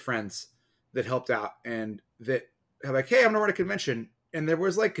group of friends that helped out and that have like, hey, I'm gonna run a convention, and there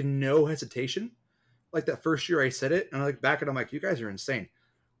was like no hesitation. Like that first year I said it, and I look back and I'm like, you guys are insane.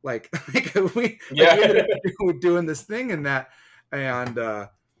 Like, we ended up doing this thing and that, and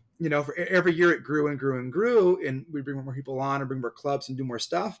for every year it grew and grew and grew, and we bring more people on and bring more clubs and do more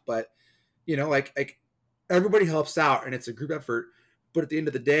stuff. But like everybody helps out and it's a group effort. But at the end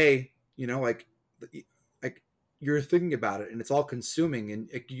of the day, like you're thinking about it and it's all consuming. And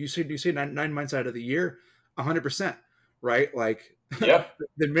you say 9 months out of the year, 100%, right? Like, yeah,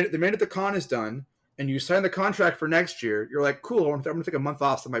 the minute the con is done and you sign the contract for next year, you're like, cool, I'm gonna take a month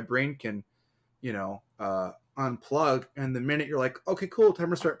off so my brain can, unplug. And the minute you're like, okay, cool, time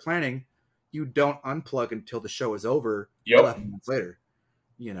to start planning, you don't unplug until the show is over. Yep. 11 months later,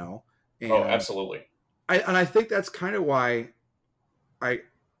 And oh, absolutely. I think that's kind of why I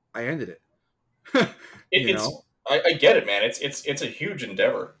ended it. I get it, man. It's a huge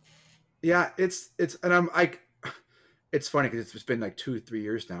endeavor. Yeah, it's funny because it's been like 2-3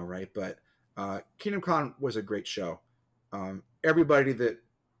 years now, right? But Kingdom Con was a great show. Everybody that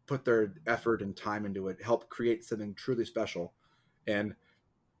put their effort and time into it helped create something truly special. And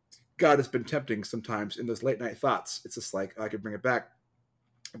God, has been tempting sometimes in those late night thoughts. It's just like, I could bring it back.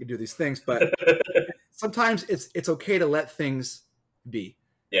 I could do these things, but sometimes it's okay to let things be.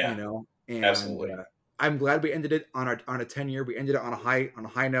 Yeah, and absolutely. I'm glad we ended it on a 10-year. We ended it on a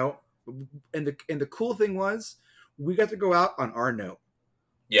high note. And the cool thing was we got to go out on our note.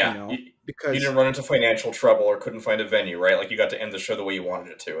 Yeah, because you didn't run into financial trouble or couldn't find a venue, right? Like you got to end the show the way you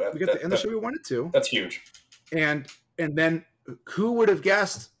wanted it to. We got to end the show we wanted to. That's huge. And then who would have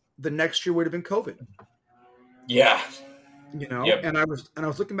guessed the next year would have been COVID? Yeah. Yep. And I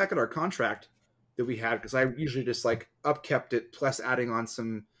was looking back at our contract that we had, because I usually just like upkept it plus adding on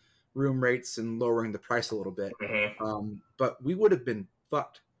some room rates and lowering the price a little bit. Mm-hmm. But we would have been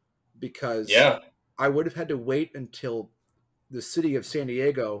fucked because I would have had to wait until the city of San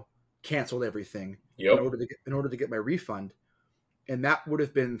Diego canceled everything in order to get my refund. And that would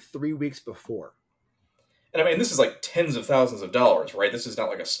have been 3 weeks before. And I mean, this is like tens of thousands of dollars, right? This is not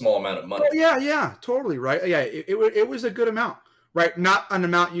like a small amount of money. Oh, yeah, totally, right? Yeah, it was a good amount, right? Not an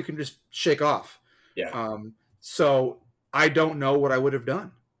amount you can just shake off. Yeah. So I don't know what I would have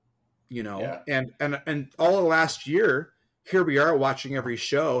done, and all of last year, here we are watching every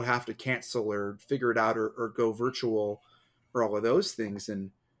show have to cancel or figure it out or go virtual or all of those things.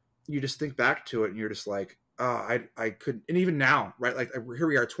 And you just think back to it and you're just like, oh, I couldn't. And even now, right? Like here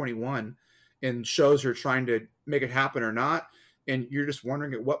we are 21 and shows are trying to make it happen or not. And you're just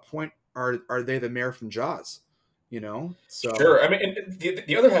wondering at what point are they the mayor from Jaws, So sure. I mean,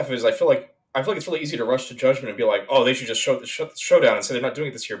 the other half is I feel like it's really easy to rush to judgment and be like, oh, they should just shut the show down and say they're not doing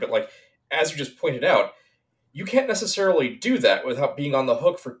it this year. But like, as you just pointed out, you can't necessarily do that without being on the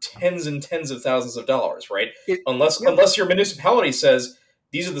hook for tens and tens of thousands of dollars, right? Unless your municipality says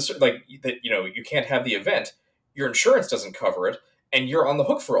these are you can't have the event, your insurance doesn't cover it, and you're on the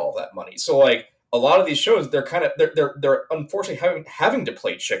hook for all that money. So like a lot of these shows, they're unfortunately having to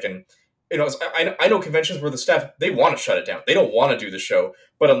play chicken. I know conventions where the staff, they want to shut it down. They don't want to do the show,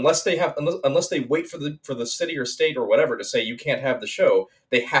 but unless they wait for the city or state or whatever to say you can't have the show,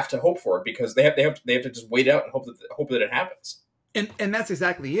 they have to hope for it because they have to just wait out and hope that it happens. And that's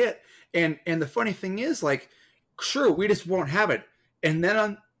exactly it. And the funny thing is, like, sure, we just won't have it, and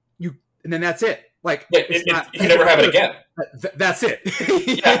then that's it. Like, you never have it again. That's it.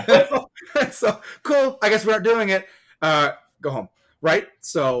 Yeah. So cool. I guess we're not doing it. Go home. Right.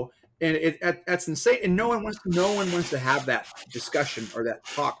 So. And that's insane. And no one wants to have that discussion or that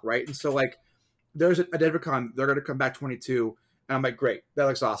talk, right? And so like, there's a DenverCon, they're going to come back 22, and I'm like, great, that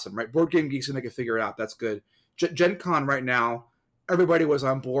looks awesome, right? Board Game Geeks and they can figure it out. That's good. Gen Con right now, everybody was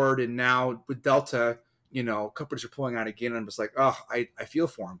on board, and now with Delta, companies are pulling out again. And I'm just like, oh, I feel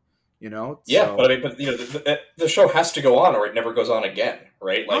for them. Yeah, so. but the show has to go on, or it never goes on again,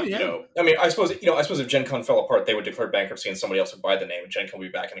 right? Like, I mean, I suppose if Gen Con fell apart, they would declare bankruptcy, and somebody else would buy the name, and Gen Con will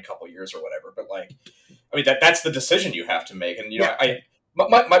be back in a couple of years or whatever. But like, I mean, that's the decision you have to make, and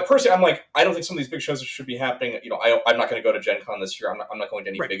my personally, I'm like, I don't think some of these big shows should be happening. I'm not going to go to Gen Con this year. I'm not going to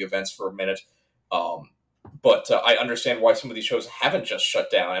any big events for a minute. But I understand why some of these shows haven't just shut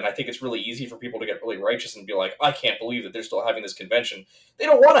down, and I think it's really easy for people to get really righteous and be like, I can't believe that they're still having this convention. They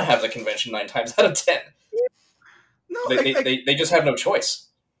don't want to have the convention 9 times out of 10. No, They just have no choice.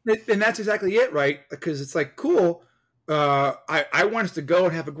 and that's exactly it, right? Because it's like, cool. I want us to go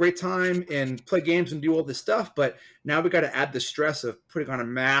and have a great time and play games and do all this stuff, but now we got to add the stress of putting on a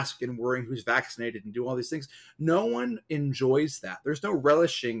mask and worrying who's vaccinated and do all these things. No one enjoys that. There's no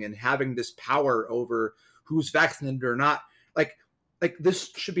relishing in having this power over who's vaccinated or not. Like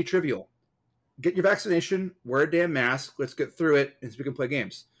this should be trivial. Get your vaccination, wear a damn mask, let's get through it, and so we can play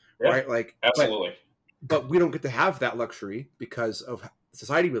games, right? Like, absolutely. But we don't get to have that luxury because of the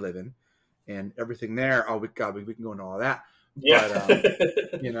society we live in and everything there. Oh, we can go into all of that. Yeah.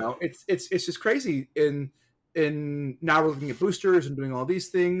 But, it's just crazy. And now we're looking at boosters and doing all these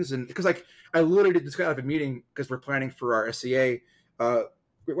things. And because like I literally just got out of a meeting because we're planning for our SCA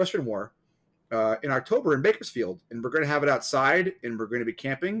Great Western War in October in Bakersfield, and we're going to have it outside, and we're going to be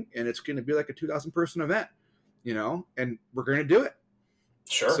camping, and it's going to be like a 2,000 person event, and we're going to do it.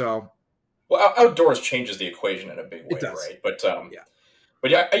 Sure. So, well, outdoors changes the equation in a big way, right?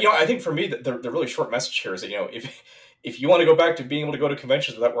 But yeah, I think for me the really short message here is that if you want to go back to being able to go to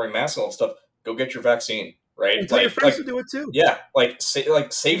conventions without wearing masks and all that stuff, go get your vaccine. Right, and tell your friends to do it too. Yeah,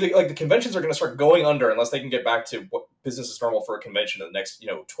 save the conventions are going to start going under unless they can get back to what business is normal for a convention in the next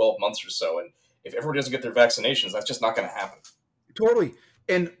 12 months or so. And if everyone doesn't get their vaccinations, that's just not going to happen. Totally.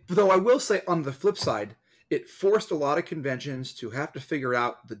 And though I will say on the flip side, it forced a lot of conventions to have to figure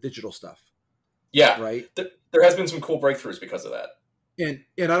out the digital stuff. Yeah, right. There has been some cool breakthroughs because of that. And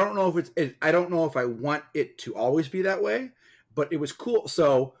I don't know if I don't know if I want it to always be that way, but it was cool.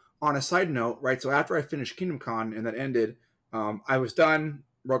 So on a side note, right? So after I finished Kingdom Con and that ended, I was done.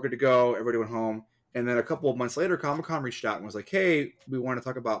 We're all good to go. Everybody went home. And then a couple of months later, Comic-Con reached out and was like, hey, we want to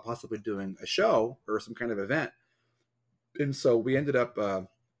talk about possibly doing a show or some kind of event. And so we ended up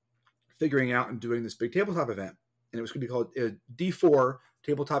figuring out and doing this big tabletop event. And it was going to be called D4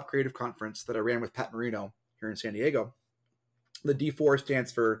 Tabletop Creative Conference that I ran with Pat Marino here in San Diego. The D4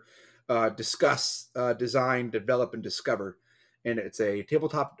 stands for Discuss, Design, Develop, and Discover. And it's a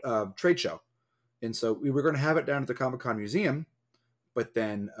tabletop trade show. And so we were going to have it down at the Comic-Con Museum, but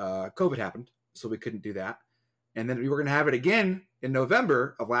then COVID happened, so we couldn't do that. And then we were going to have it again in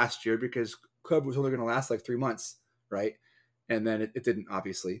November of last year because COVID was only going to last like 3 months, right? And then it didn't,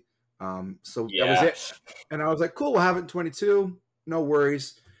 obviously. So that was it. And I was like, cool, we'll have it in 22. No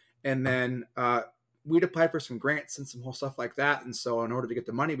worries. And then we'd applied for some grants and some whole stuff like that. And so in order to get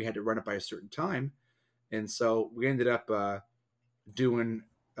the money, we had to run it by a certain time. And so we ended up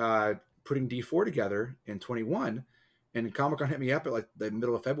putting D4 together in 21. And Comic-Con hit me up at like the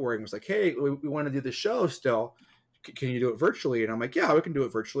middle of February and was like, hey, we want to do the show still. Can you do it virtually? And I'm like, yeah, we can do it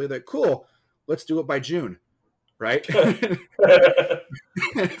virtually. They're like, cool. Let's do it by June. Right.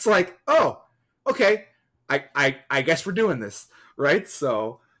 It's like, oh, okay. I guess we're doing this. Right.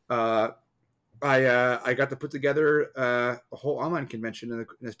 So I got to put together a whole online convention in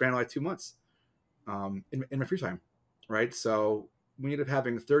the span of like 2 months in my free time. Right. So we ended up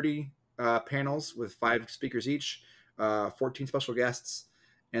having 30 panels with 5 speakers each, 14 special guests,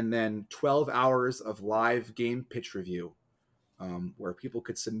 and then 12 hours of live game pitch review where people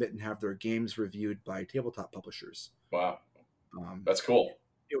could submit and have their games reviewed by tabletop publishers. Wow. That's cool.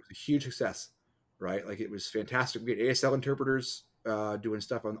 It was a huge success, right? Like it was fantastic. We had ASL interpreters doing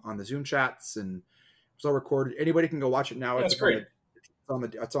stuff on the Zoom chats, and it was all recorded. Anybody can go watch it now. That's great.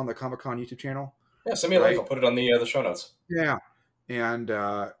 It's on the Comic-Con YouTube channel. Yeah, send me a link. I'll put it on the show notes. Yeah. And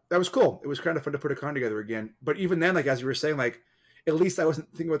that was cool. It was kind of fun to put a con together again. But even then, like as you were saying, like at least I wasn't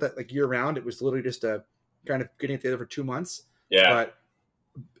thinking about that like year round. It was literally just a kind of getting it together for 2 months. Yeah. But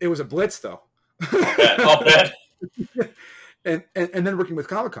it was a blitz though. I'll bet. and then working with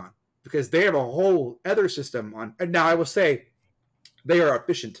Comic-Con because they have a whole other system on. And now I will say they are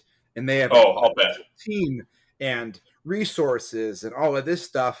efficient and they have I'll bet. Team and resources and all of this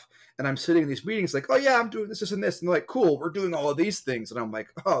stuff. And I'm sitting in these meetings like, oh yeah, I'm doing this and this. And they're like, cool, we're doing all of these things. And I'm like,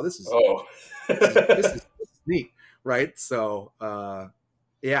 oh, this is neat. Right. So,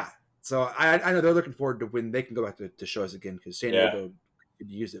 yeah. So I know they're looking forward to when they can go back to shows again because San Diego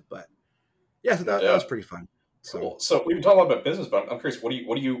could use it. But yeah, so that was pretty fun. So, cool. So we've been talking a lot about business, but I'm curious,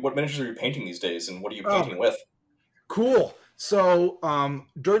 what miniatures are you painting these days, and what are you painting with? Cool. So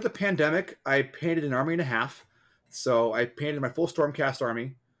during the pandemic, I painted an army and a half. So I painted my full Stormcast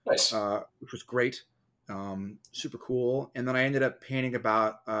army. Nice. Which was great. Super cool. And then I ended up painting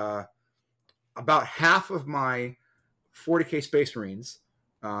about half of my 40K Space Marines.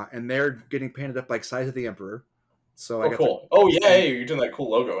 And they're getting painted up like Size of the Emperor. So I Oh, got to. cool. Oh, yeah, you're doing that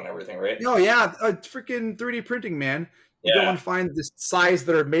cool logo and everything, right? Oh yeah, freaking 3D printing, man. You go Yeah. and find this size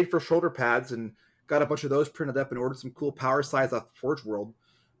that are made for shoulder pads, and got a bunch of those printed up and ordered some cool power size off Forge World.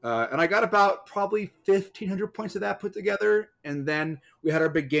 And I got about probably 1,500 points of that put together, and then we had our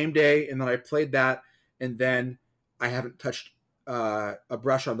big game day, and then I played that, and then I haven't touched a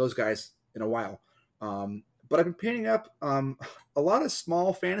brush on those guys in a while. But I've been painting up a lot of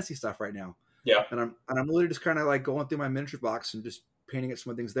small fantasy stuff right now. Yeah. And I'm literally just kind of like going through my miniature box and just painting at some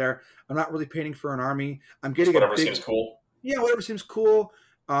of the things there. I'm not really painting for an army. I'm Just getting a whatever big, seems cool. yeah, whatever seems cool.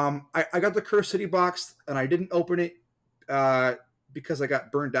 I got the Curse City box and I didn't open it because I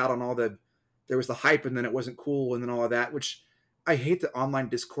got burned out on all there was the hype and then it wasn't cool and then all of that, which I hate the online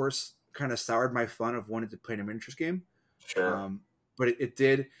discourse kind of soured my fun of wanting to play a miniatures game. Sure. But it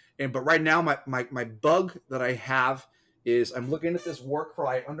did. But right now my bug that I have is I'm looking at this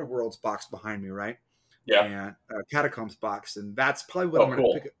Warcry Underworlds box behind me, right? Yeah. And Catacombs box, and that's probably what Oh, I'm going to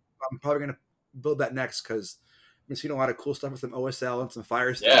cool. pick. I'm probably going to build that next because I've been seeing a lot of cool stuff with some OSL and some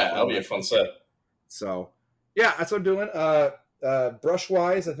fire stuff. Yeah, that'll be a fun set. So yeah, that's what I'm doing. Brush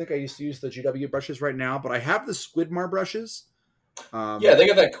wise, I think I used to use the GW brushes right now, but I have the Squidmar brushes. Yeah, they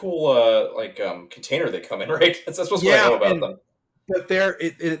got that cool container they come in, right? That's what I know about them. But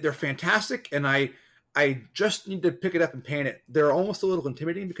they're fantastic, and I just need to pick it up and paint it. They're almost a little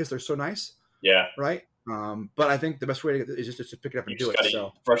intimidating because they're so nice. Yeah. Right. But I think the best way to get is just to pick it up and do it.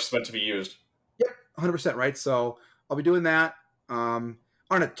 So brush meant to be used. Yep, 100%. Right. So I'll be doing that. On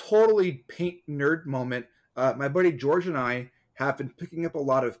a totally paint nerd moment, my buddy George and I have been picking up a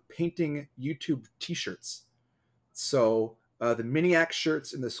lot of painting YouTube T-shirts. So the Miniac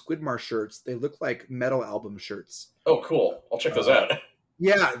shirts and the Squidmar shirts, they look like metal album shirts. Oh, cool! I'll check those out.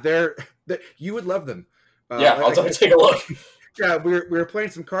 Yeah, they're you would love them. Yeah, I'll definitely take a look. Yeah, we were playing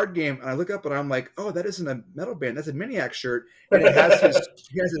some card game, and I look up and I'm like, "Oh, that isn't a metal band. That's a Miniac shirt." And it has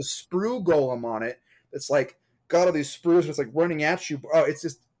his sprue golem on it. It's like got all these sprues. It's like running at you. Oh, it's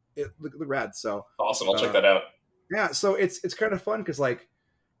just look rad. So awesome! I'll check that out. Yeah, so it's kind of fun because like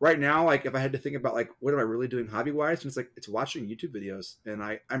right now, like if I had to think about like what am I really doing hobby wise, and it's like it's watching YouTube videos, and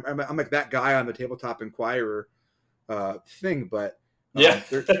I'm like that guy on the Tabletop Inquirer thing, but yeah,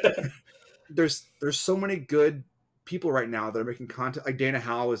 there's so many good people right now that are making content. Like Dana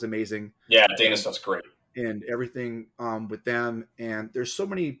Howell is amazing. Yeah, Dana stuff's great. And everything with them. And there's so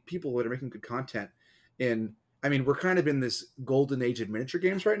many people that are making good content. And I mean, we're kind of in this golden age of miniature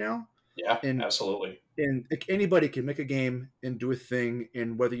games right now. Yeah, absolutely. And anybody can make a game and do a thing.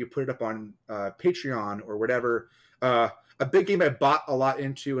 And whether you put it up on Patreon or whatever, a big game I bought a lot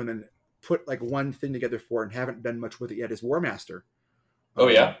into and then put like one thing together for and haven't done much with it yet is War Master. Oh,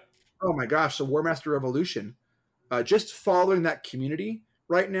 yeah? Oh, my gosh. So War Master Revolution. Just following that community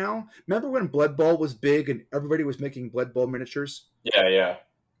right now. Remember when Blood Bowl was big and everybody was making Blood Bowl miniatures? Yeah.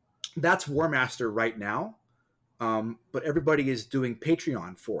 That's War Master right now. But everybody is doing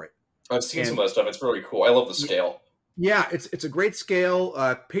Patreon for it. I've seen some of that stuff. It's really cool. I love the scale. Yeah, it's a great scale.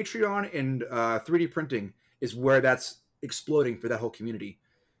 Patreon and 3D printing is where that's exploding for that whole community.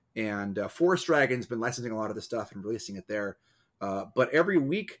 And Forest Dragon's been licensing a lot of the stuff and releasing it there. But every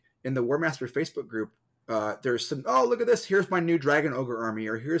week in the War Master Facebook group, there's some, oh, look at this. Here's my new Dragon Ogre army,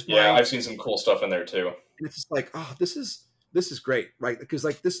 or here's my... Yeah, I've seen some cool stuff in there too. And it's just like, oh, this is great, right? Because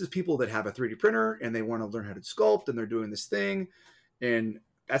like this is people that have a 3D printer and they want to learn how to sculpt and they're doing this thing. And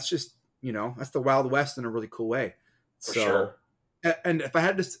that's just, that's the Wild West in a really cool way. For sure. And if I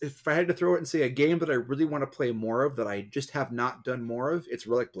had to throw it and say a game that I really want to play more of that I just have not done more of, it's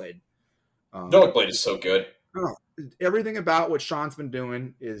Relic Blade. Relic Blade is so good. Oh, everything about what Sean's been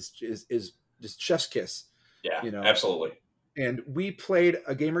doing is just chef's kiss. Yeah, absolutely. And we played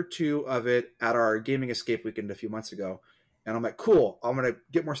a game or two of it at our Gaming Escape weekend a few months ago. And I'm like, cool, I'm going to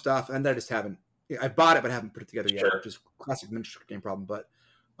get more stuff. And I just haven't. I bought it, but I haven't put it together yet. Just classic miniature game problem. But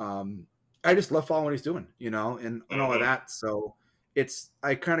I just love following what he's doing, and all of that. So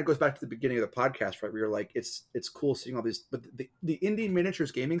I kind of goes back to the beginning of the podcast, right? Where you're like, it's cool seeing all these. But the indie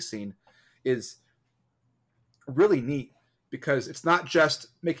miniatures gaming scene is really neat because it's not just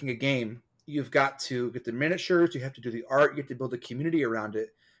making a game. You've got to get the miniatures, you have to do the art, you have to build a community around it.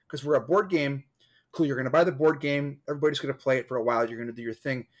 Because we're a board game, cool, you're going to buy the board game, everybody's going to play it for a while, you're going to do your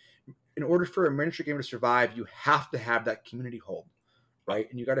thing. In order for a miniature game to survive, you have to have that community hold, right?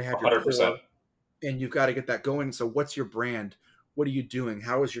 And you got to have 100%. Your core, and you've got to get that going. So what's your brand? What are you doing?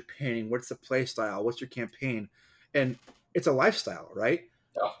 How is your painting? What's the play style? What's your campaign? And it's a lifestyle, right?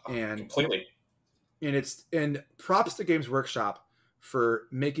 Oh, and completely. And props to Games Workshop for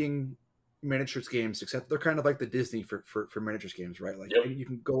making miniatures games, except they're kind of like the Disney for miniatures games, right? Like Yep. you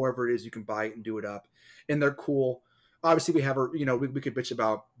can go wherever it is, you can buy it and do it up, and they're cool. Obviously, we have our, we could bitch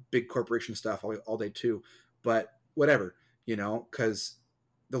about big corporation stuff all day too, but whatever, because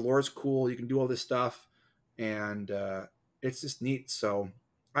the lore is cool. You can do all this stuff, and it's just neat. So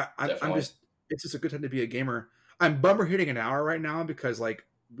I'm just, it's just a good time to be a gamer. I'm bummer hitting an hour right now because like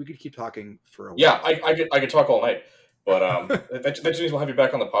we could keep talking for a while. Yeah, I could talk all night, but that just means we'll have you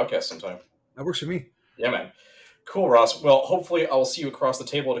back on the podcast sometime. That works for me. Yeah, man. Cool, Ross. Well, hopefully I'll see you across the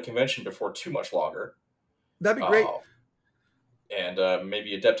table at a convention before too much longer. That'd be great. And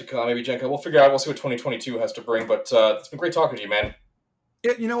maybe Adepticon, maybe Gen Con. We'll figure out. We'll see what 2022 has to bring. But it's been great talking to you, man.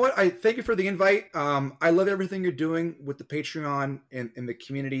 Yeah, you know what? I thank you for the invite. I love everything you're doing with the Patreon and the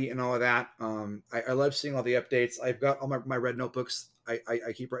community and all of that. I love seeing all the updates. I've got all my red notebooks.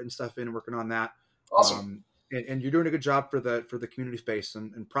 I keep writing stuff in and working on that. Awesome. And you're doing a good job for the community space,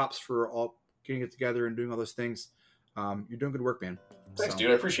 and props for all getting it together and doing all those things. You're doing good work, man. Thanks, dude.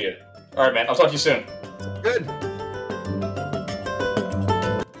 I appreciate it. All right, man. I'll talk to you soon. Good.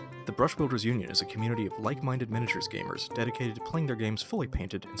 The Brush Builders Union is a community of like-minded miniatures gamers dedicated to playing their games fully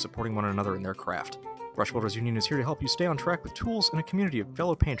painted and supporting one another in their craft. Brush Builders Union is here to help you stay on track with tools and a community of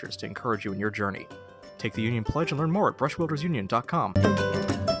fellow painters to encourage you in your journey. Take the Union Pledge and learn more at brushbuildersunion.com.